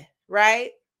cut in,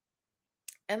 right?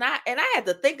 And I had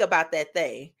to think about that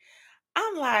thing.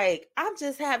 I'm like, I'm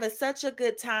just having such a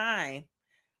good time.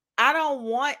 I don't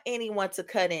want anyone to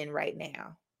cut in right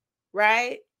now,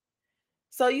 right?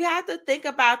 So you have to think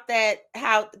about that,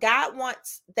 how God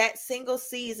wants that single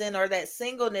season or that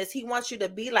singleness. He wants you to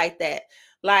be like that.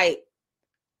 Like,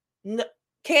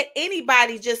 can't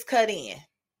anybody just cut in,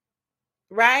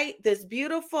 right? This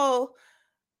beautiful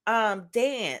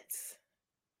dance.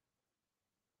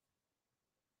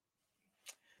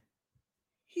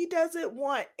 He doesn't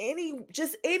want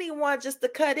anyone just to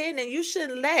cut in, and you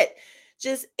shouldn't let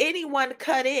just anyone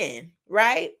cut in,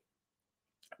 right?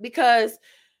 Because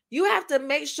you have to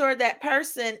make sure that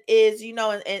person is,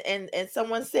 and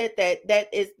someone said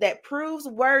that proves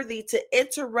worthy to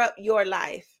interrupt your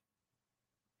life.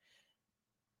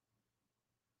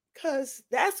 Because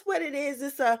that's what it is.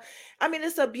 It's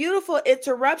a beautiful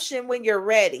interruption when you're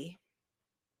ready.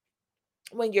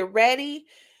 When you're ready,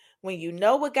 when you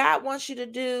know what God wants you to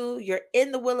do, you're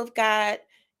in the will of God.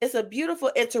 It's a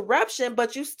beautiful interruption,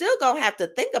 but you still gonna have to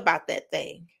think about that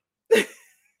thing.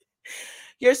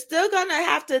 You're still gonna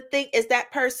have to think, is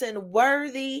that person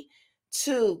worthy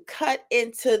to cut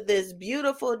into this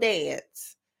beautiful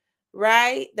dance,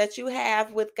 right? That you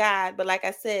have with God. But like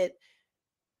I said,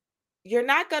 you're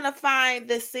not gonna find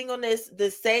this singleness,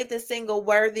 the save the single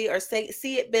worthy, or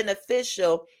see it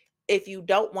beneficial if you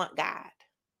don't want God.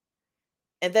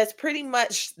 And that's pretty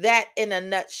much that in a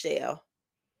nutshell.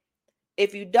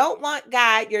 If you don't want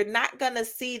God, you're not going to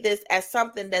see this as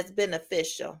something that's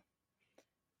beneficial.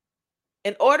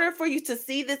 In order for you to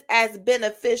see this as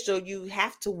beneficial, you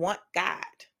have to want God.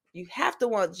 You have to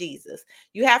want Jesus.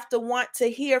 You have to want to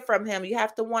hear from him. You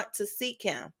have to want to seek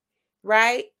him,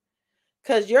 right?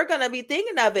 Because you're going to be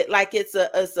thinking of it like it's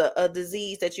a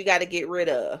disease that you got to get rid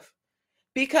of.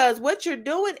 Because what you're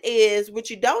doing is, what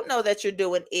you don't know that you're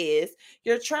doing is,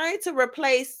 you're trying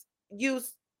to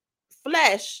use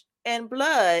flesh and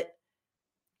blood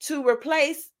to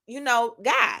replace,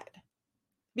 God,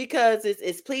 because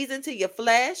it's pleasing to your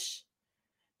flesh.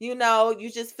 You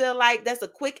just feel like that's a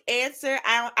quick answer.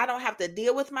 I don't have to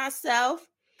deal with myself.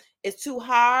 It's too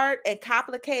hard and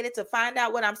complicated to find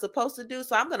out what I'm supposed to do.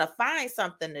 So I'm going to find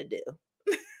something to do.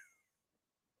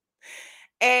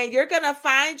 And you're going to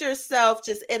find yourself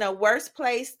just in a worse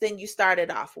place than you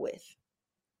started off with.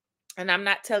 And I'm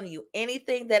not telling you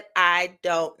anything that I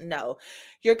don't know.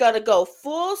 You're going to go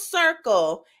full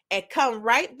circle and come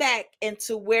right back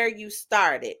into where you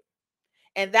started.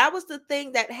 And that was the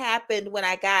thing that happened when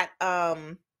I got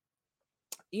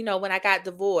when I got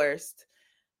divorced.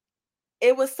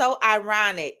 It was so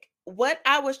ironic. What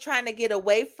I was trying to get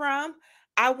away from,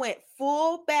 I went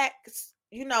full back,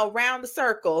 round the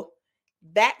circle,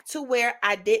 back to where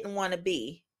I didn't want to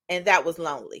be. And that was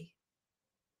lonely.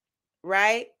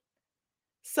 Right?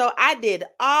 So I did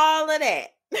all of that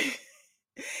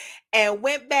and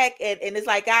went back, and it's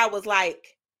like God was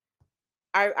like,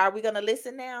 are we going to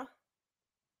listen now?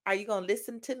 Are you going to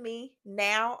listen to me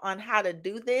now on how to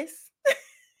do this?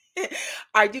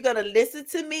 Are you going to listen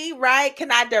to me, right?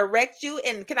 Can I direct you,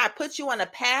 and can I put you on a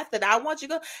path that I want you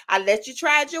to go? I let you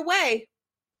try it your way.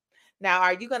 Now,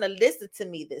 are you going to listen to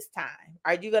me this time?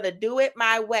 Are you going to do it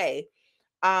my way?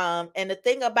 And the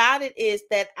thing about it is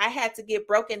that I had to get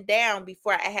broken down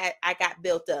before I got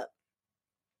built up,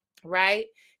 right?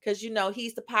 Because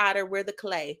he's the potter, we're the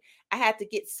clay. I had to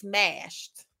get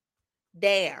smashed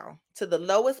down to the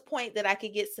lowest point that I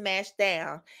could get smashed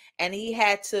down, and he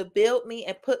had to build me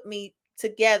and put me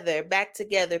back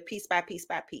together, piece by piece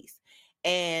by piece.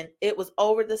 And it was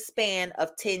over the span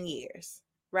of 10 years,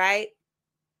 right?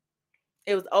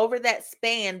 It was over that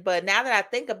span, but now that I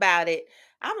think about it,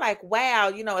 I'm like,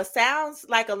 wow, it sounds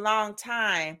like a long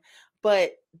time,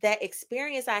 but that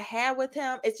experience I had with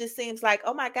him, it just seems like,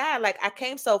 oh my God, like I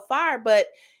came so far, but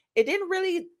it didn't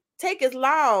really take as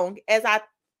long as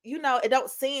it don't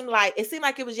seem like, it seemed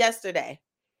like it was yesterday,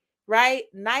 right?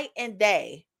 Night and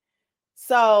day.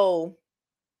 So,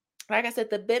 like I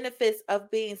said, the benefits of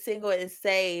being single and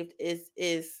saved is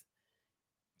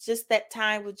just that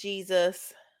time with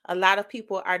Jesus. A lot of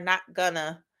people are not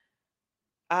gonna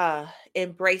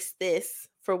embrace this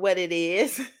for what it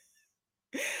is.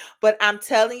 But I'm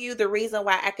telling you, the reason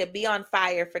why I could be on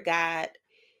fire for God,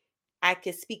 I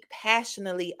could speak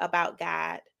passionately about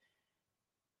God,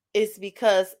 is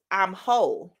because I'm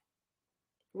whole,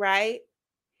 right?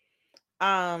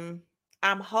 I'm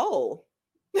whole.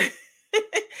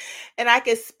 And I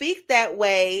can speak that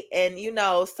way. And,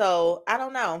 so I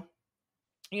don't know.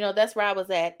 That's where I was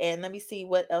at. And let me see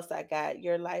what else I got.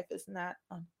 Your life is not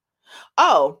on.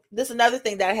 Oh, this is another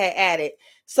thing that I had added.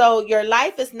 So your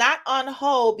life is not on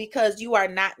hold because you are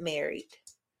not married.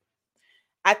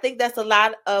 I think that's a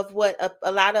lot of what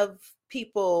a lot of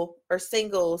people or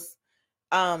singles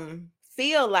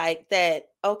feel like, that,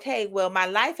 okay, well, my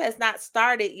life has not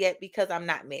started yet because I'm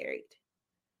not married,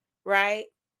 right?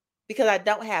 Because I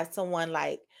don't have someone,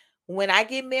 like, when I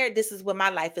get married, this is when my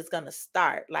life is going to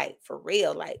start, like, for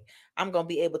real. Like, I'm going to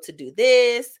be able to do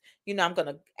this. I'm going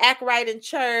to act right in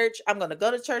church. I'm going to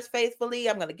go to church faithfully.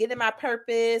 I'm going to get in my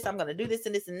purpose. I'm going to do this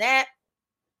and this and that.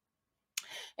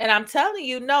 And I'm telling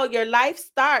you, no, your life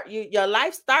starts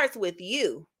with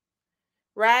you,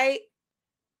 right?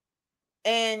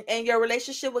 And your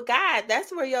relationship with God,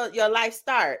 that's where your life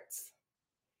starts.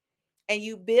 And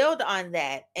you build on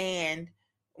that. And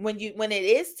when it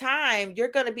is time, you're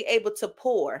going to be able to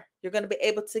pour. You're going to be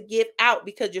able to give out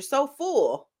because you're so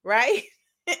full, right?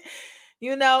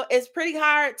 It's pretty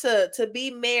hard to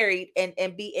be married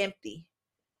and be empty.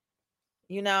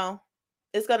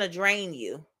 It's going to drain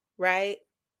you, right?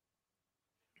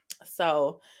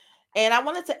 So, and I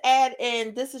wanted to add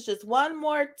in, this is just one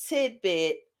more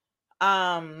tidbit,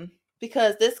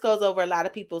 because this goes over a lot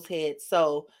of people's heads.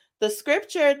 So the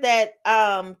scripture that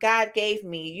God gave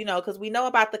me, because we know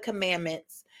about the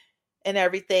commandments and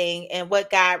everything and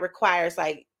what God requires,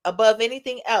 like, above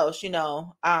anything else,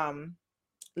 love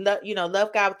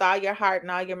God with all your heart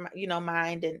and all your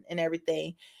mind and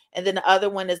everything. And then the other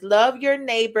one is love your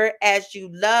neighbor as you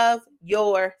love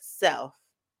yourself.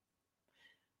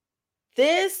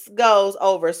 This goes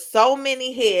over so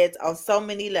many heads on so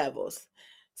many levels.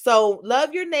 So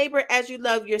love your neighbor as you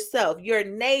love yourself. Your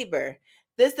neighbor.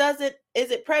 This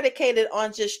isn't predicated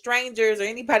on just strangers or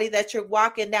anybody that you're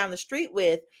walking down the street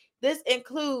with. This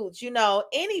includes,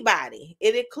 anybody.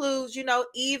 It includes,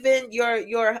 even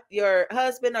your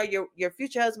husband or your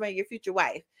future husband or your future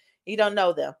wife. You don't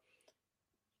know them.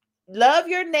 Love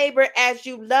your neighbor as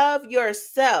you love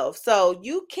yourself. So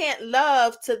you can't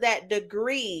love to that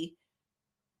degree.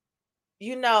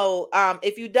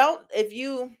 If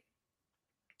you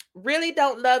really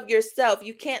don't love yourself,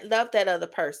 you can't love that other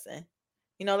person.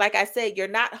 Like I said, you're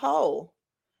not whole,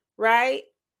 right?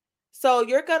 So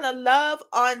you're going to love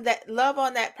on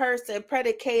that person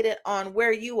predicated on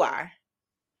where you are,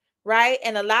 right?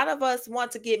 And a lot of us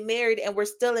want to get married and we're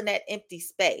still in that empty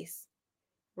space,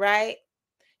 right?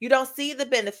 You don't see the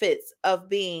benefits of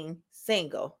being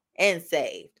single and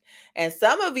saved. And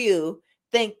some of you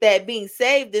think that being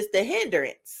saved is the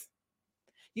hindrance.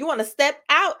 You want to step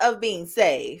out of being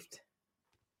saved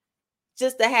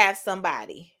just to have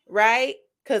somebody, right?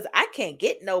 Because I can't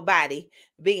get nobody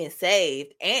being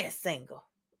saved and single.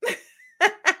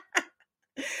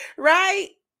 Right?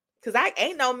 Because I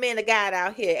ain't no men of God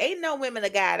out here. Ain't no women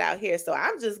of God out here. So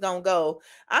I'm just gonna go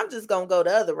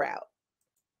the other route.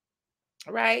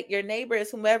 Right? Your neighbor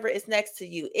is whomever is next to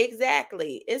you.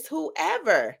 Exactly. It's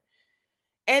whoever.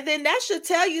 And then that should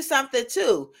tell you something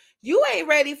too. You ain't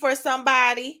ready for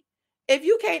somebody if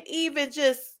you can't even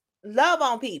just love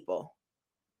on people.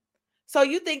 So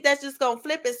you think that's just going to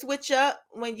flip and switch up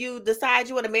when you decide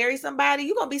you want to marry somebody?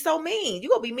 You're going to be so mean. You're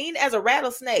going to be mean as a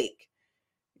rattlesnake.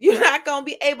 You're not going to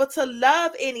be able to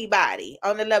love anybody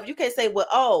on the level. You can't say,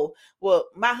 well,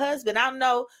 my husband, I don't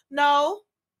know. No,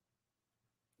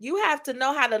 you have to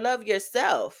know how to love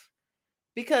yourself,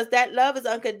 because that love is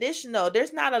unconditional.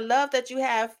 There's not a love that you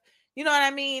have, you know what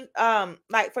I mean?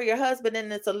 Like for your husband,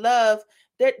 and it's a love.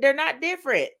 They're not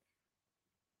different,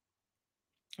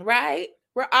 right?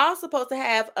 We're all supposed to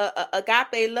have a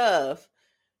agape love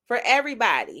for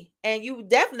everybody. And you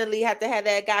definitely have to have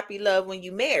that agape love when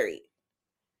you married,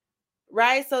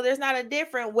 right? So there's not a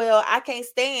different, well, I can't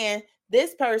stand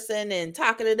this person and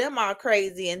talking to them all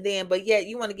crazy. And then, but yet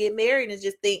you want to get married and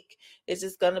just think it's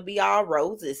just going to be all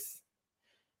roses.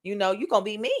 You're going to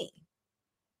be mean,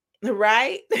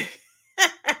 right?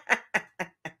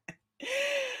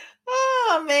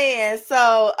 Oh man.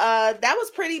 So that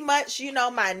was pretty much,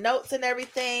 my notes and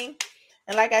everything.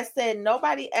 And like I said,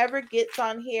 nobody ever gets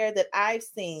on here that I've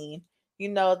seen,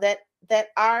 that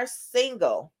are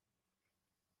single,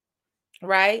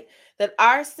 right? That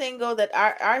are single, that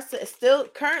are still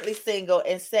currently single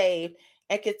and saved,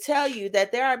 and can tell you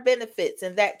that there are benefits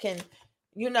and that can,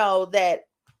 that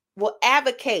will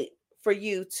advocate for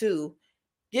you to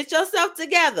get yourself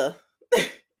together.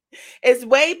 It's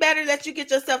way better that you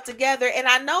get yourself together. And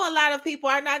I know a lot of people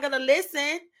are not going to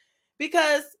listen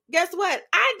because guess what?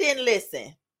 I didn't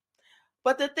listen.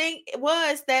 But the thing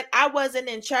was that I wasn't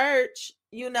in church,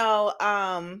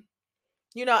 I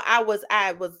was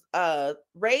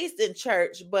raised in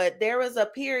church, but there was a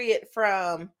period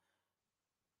from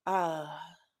uh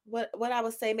what I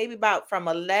would say maybe about from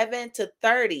 11 to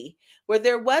 30 where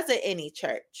there wasn't any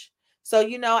church. So,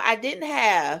 I didn't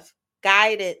have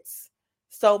guidance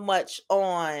so much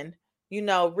on,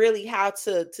 really how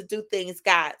to do things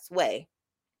God's way.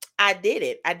 I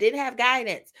didn't. I didn't have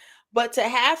guidance. But to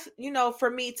have, for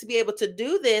me to be able to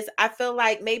do this, I feel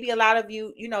like maybe a lot of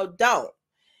you, don't.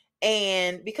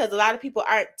 And because a lot of people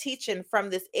aren't teaching from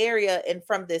this area and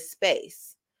from this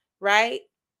space, right?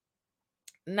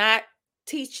 Not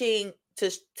teaching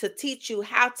to teach you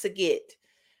how to get,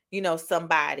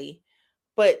 somebody,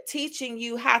 but teaching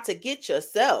you how to get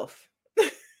yourself.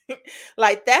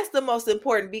 Like that's the most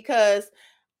important because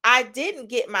I didn't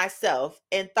get myself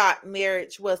and thought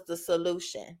marriage was the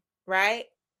solution, right?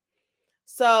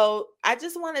 So I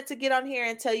just wanted to get on here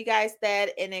and tell you guys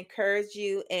that and encourage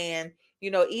you. And,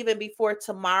 even before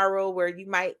tomorrow, where you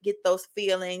might get those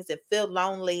feelings and feel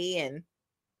lonely and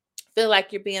feel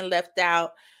like you're being left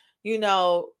out, you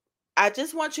know, I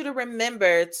just want you to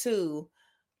remember to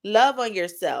love on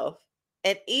yourself.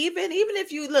 And even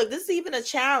if you look, this is even a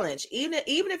challenge. Even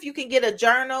if you can get a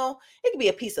journal, it can be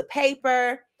a piece of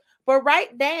paper, but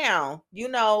write down,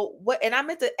 what. And I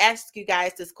meant to ask you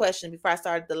guys this question before I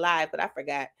started the live, but I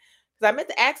forgot because I meant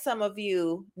to ask some of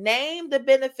you, name the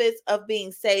benefits of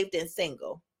being saved and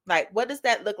single. Like, what does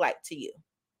that look like to you?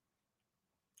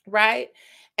 Right?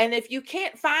 And if you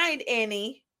can't find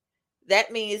any,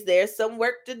 that means there's some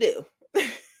work to do.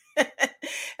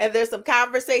 And there's some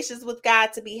conversations with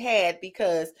God to be had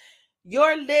because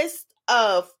your list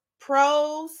of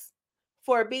pros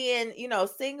for being,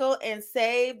 single and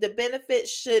saved, the benefits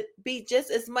should be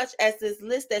just as much as this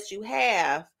list that you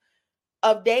have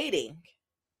of dating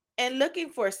and looking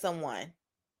for someone,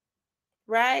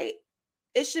 right?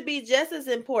 It should be just as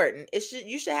important.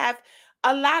 You should have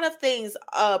a lot of things,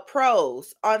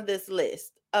 pros on this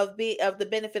list of the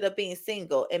benefit of being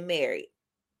single and married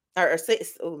oh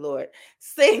Lord,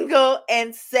 single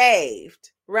and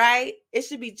saved, right? It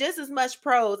should be just as much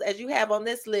pros as you have on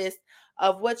this list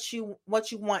of what you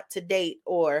want to date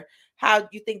or how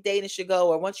you think dating should go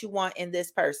or what you want in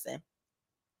this person.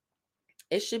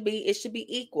 It should be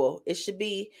equal. It should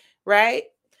be right.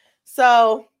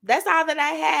 So that's all that I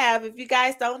have. If you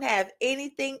guys don't have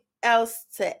anything else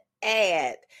to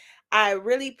add, I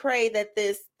really pray that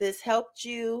this helped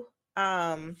you.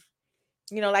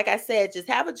 Like I said, just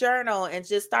have a journal and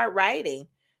just start writing,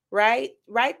 right?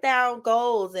 Write down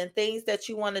goals and things that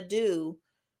you want to do,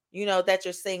 that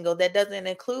you're single, that doesn't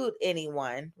include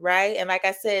anyone, right? And like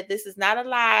I said, this is not a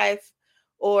live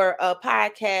or a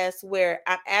podcast where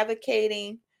I'm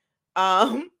advocating,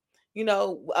 um,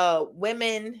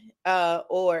 women,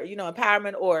 or,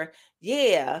 empowerment or,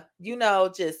 yeah,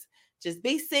 just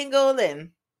be single and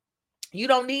you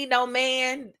don't need no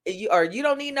man, you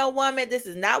don't need no woman. This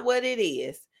is not what it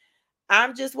is.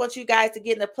 I'm just want you guys to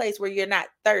get in a place where you're not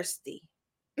thirsty,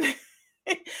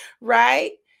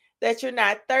 right? That you're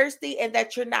not thirsty and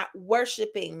that you're not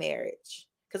worshiping marriage.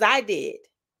 Because I did,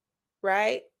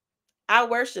 right? I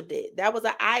worshiped it. That was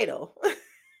an idol.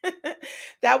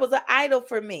 That was an idol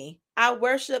for me. I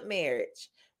worship marriage,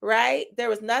 right? There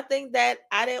was nothing that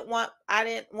I didn't want. I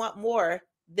didn't want more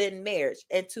than marriage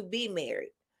and to be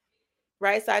married,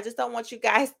 right? So I just don't want you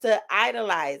guys to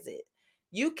idolize it.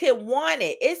 You can want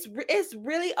it. It's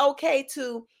really okay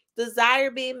to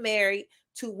desire being married,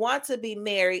 to want to be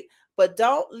married, but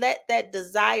don't let that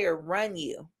desire run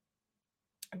you.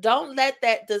 Don't let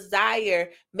that desire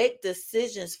make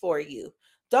decisions for you.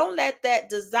 Don't let that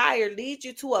desire lead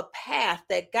you to a path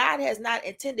that God has not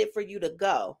intended for you to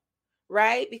go,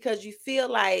 right? Because you feel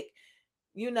like,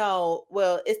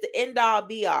 well, it's the end all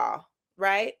be all,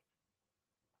 right?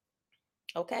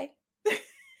 Okay.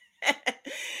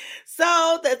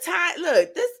 So the time,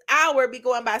 look, this hour be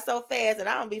going by so fast, and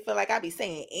I don't be feel like I be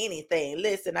saying anything.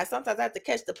 Listen, I sometimes have to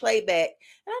catch the playback,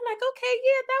 and I'm like, okay,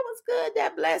 yeah, that was good.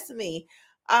 That blessed me.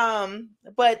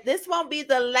 But this won't be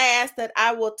the last that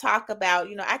I will talk about.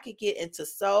 I could get into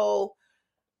so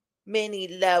many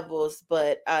levels,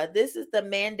 but this is the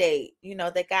mandate,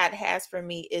 that God has for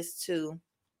me is to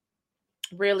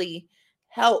really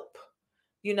help,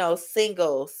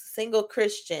 single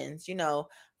Christians,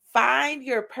 find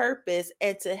your purpose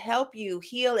and to help you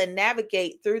heal and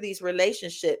navigate through these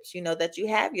relationships, that you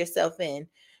have yourself in,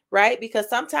 right? Because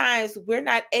sometimes we're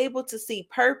not able to see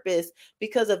purpose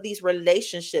because of these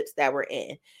relationships that we're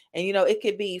in. And, it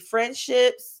could be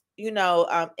friendships,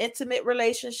 intimate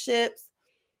relationships,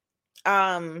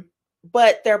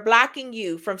 but they're blocking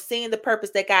you from seeing the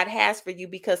purpose that God has for you,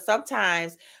 because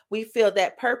sometimes we feel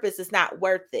that purpose is not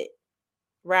worth it,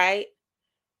 right?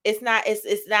 It's not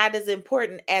as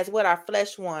important as what our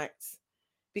flesh wants,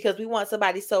 because we want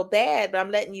somebody so bad. But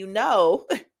I'm letting you know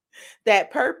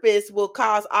that purpose will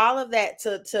cause all of that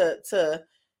to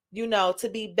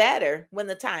be better when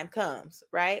the time comes,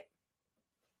 right?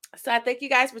 So I thank you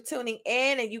guys for tuning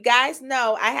in, and you guys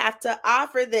know I have to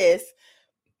offer this.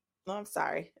 Oh, I'm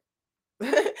sorry.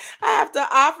 I have to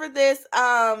offer this,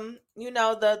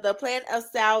 the plan of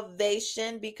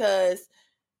salvation, because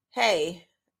hey,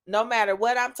 no matter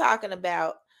what I'm talking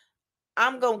about,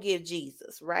 I'm going to give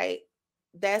Jesus, right?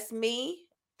 That's me.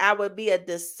 I would be a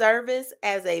disservice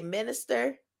as a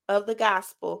minister of the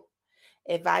gospel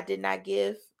if I did not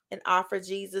give and offer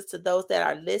Jesus to those that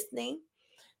are listening,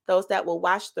 those that will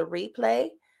watch the replay.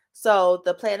 So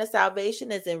the plan of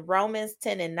salvation is in Romans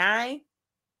 10:9,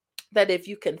 that if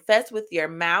you confess with your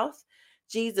mouth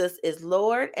Jesus is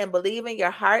Lord and believe in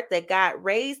your heart that God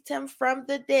raised him from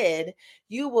the dead,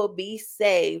 you will be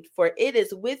saved. For it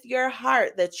is with your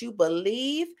heart that you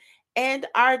believe and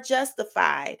are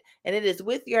justified, and it is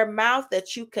with your mouth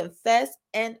that you confess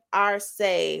and are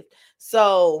saved.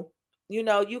 So, you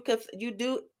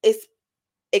do, it's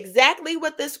exactly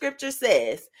what the scripture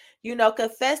says.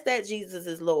 Confess that Jesus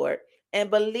is Lord and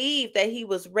believe that he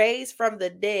was raised from the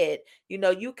dead.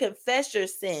 You confess your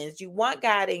sins. You want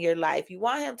God in your life. You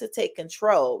want him to take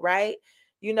control, right?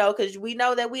 Because we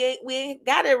know that we ain't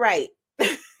got it right.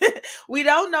 We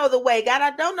don't know the way. God,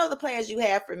 I don't know the plans you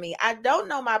have for me. I don't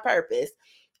know my purpose.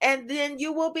 And then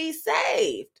you will be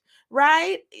saved,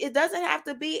 right? It doesn't have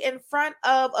to be in front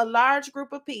of a large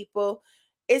group of people.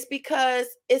 It's because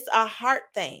it's a heart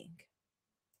thing,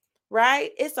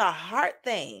 right? It's a heart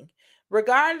thing.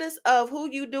 Regardless of who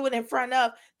you do it in front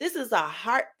of, this is a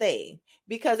heart thing.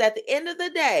 Because at the end of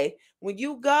the day, when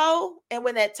you go and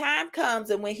when that time comes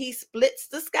and when he splits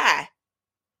the sky,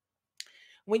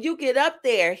 when you get up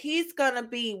there, he's going to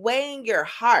be weighing your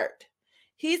heart.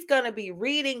 He's going to be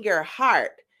reading your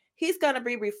heart. He's going to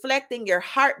be reflecting your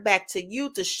heart back to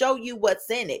you to show you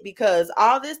what's in it, because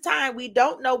all this time we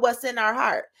don't know what's in our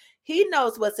heart. He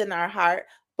knows what's in our heart,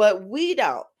 but we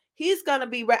don't. He's going to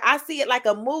be, I see it like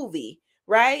a movie,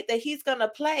 right? That he's going to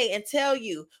play and tell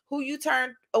you who you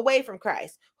turned away from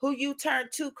Christ, who you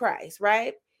turned to Christ,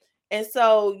 right? And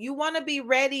so you want to be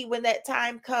ready when that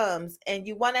time comes, and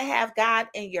you want to have God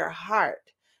in your heart,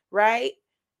 right?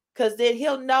 Because then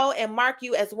he'll know and mark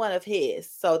you as one of his.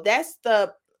 So that's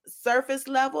the surface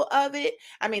level of it.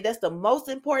 I mean, that's the most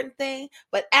important thing.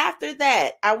 But after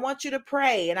that, I want you to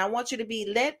pray, and I want you to be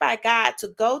led by God to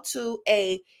go to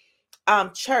a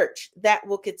church that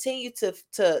will continue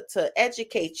to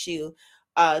educate you,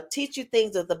 teach you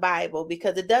things of the Bible,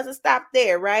 because it doesn't stop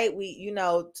there, right?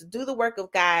 To do the work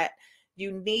of God,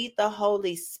 you need the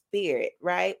Holy Spirit,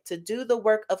 right? To do the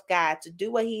work of God, to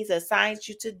do what he's assigned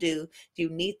you to do, you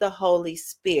need the Holy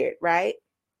Spirit, right?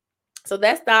 So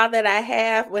that's all that I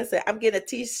have. I'm getting a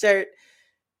t-shirt,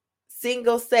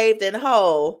 single, saved, and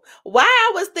whole. Why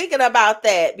I was thinking about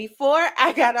that before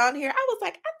I got on here, I was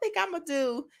like, I think I'm gonna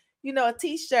do, a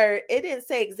t-shirt. It didn't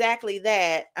say exactly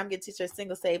that. I'm getting t-shirt,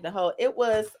 single, saved, and whole. It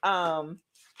was I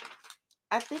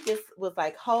think it was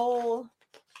like whole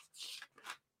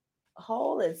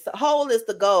is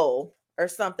the goal, or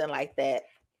something like that.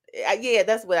 Yeah,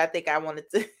 that's what I think I wanted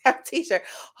to have a t-shirt.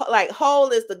 Like whole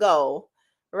is the goal,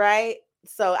 right?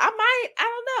 So I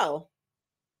don't know.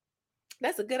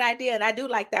 That's a good idea. And I do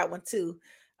like that one too.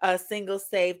 Single,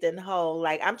 saved, and whole.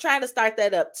 Like I'm trying to start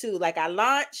that up too. Like I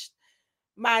launched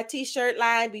my t-shirt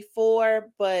line before,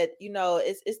 but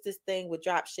it's this thing with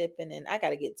drop shipping, and I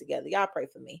gotta get it together. Y'all pray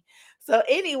for me. So,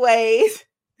 anyways,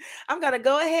 I'm gonna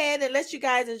go ahead and let you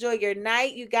guys enjoy your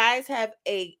night. You guys have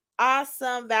a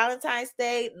awesome Valentine's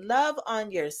Day. Love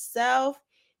on yourself.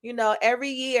 Every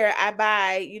year I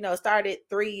buy, started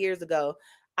 3 years ago.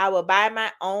 I will buy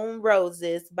my own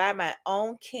roses, buy my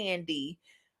own candy,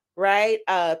 right?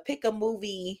 Pick a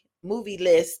movie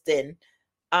list, and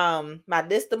my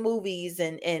list of movies,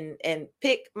 and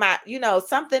pick my,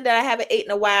 something that I haven't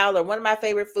eaten in a while, or one of my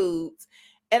favorite foods,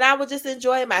 and I will just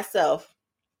enjoy myself,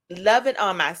 loving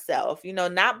on myself,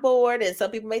 not bored. And some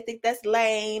people may think that's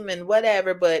lame and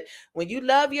whatever, but when you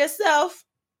love yourself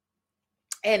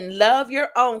and love your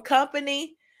own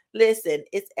company, listen,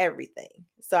 it's everything.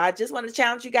 So I just want to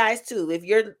challenge you guys too. If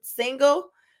you're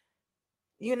single,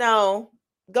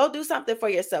 go do something for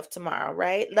yourself tomorrow,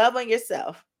 right? Love on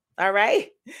yourself. All right.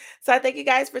 So I thank you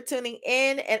guys for tuning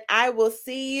in, and I will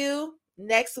see you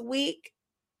next week.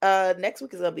 Next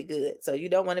week is going to be good, so you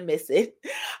don't want to miss it.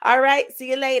 All right.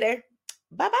 See you later.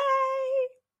 Bye-bye.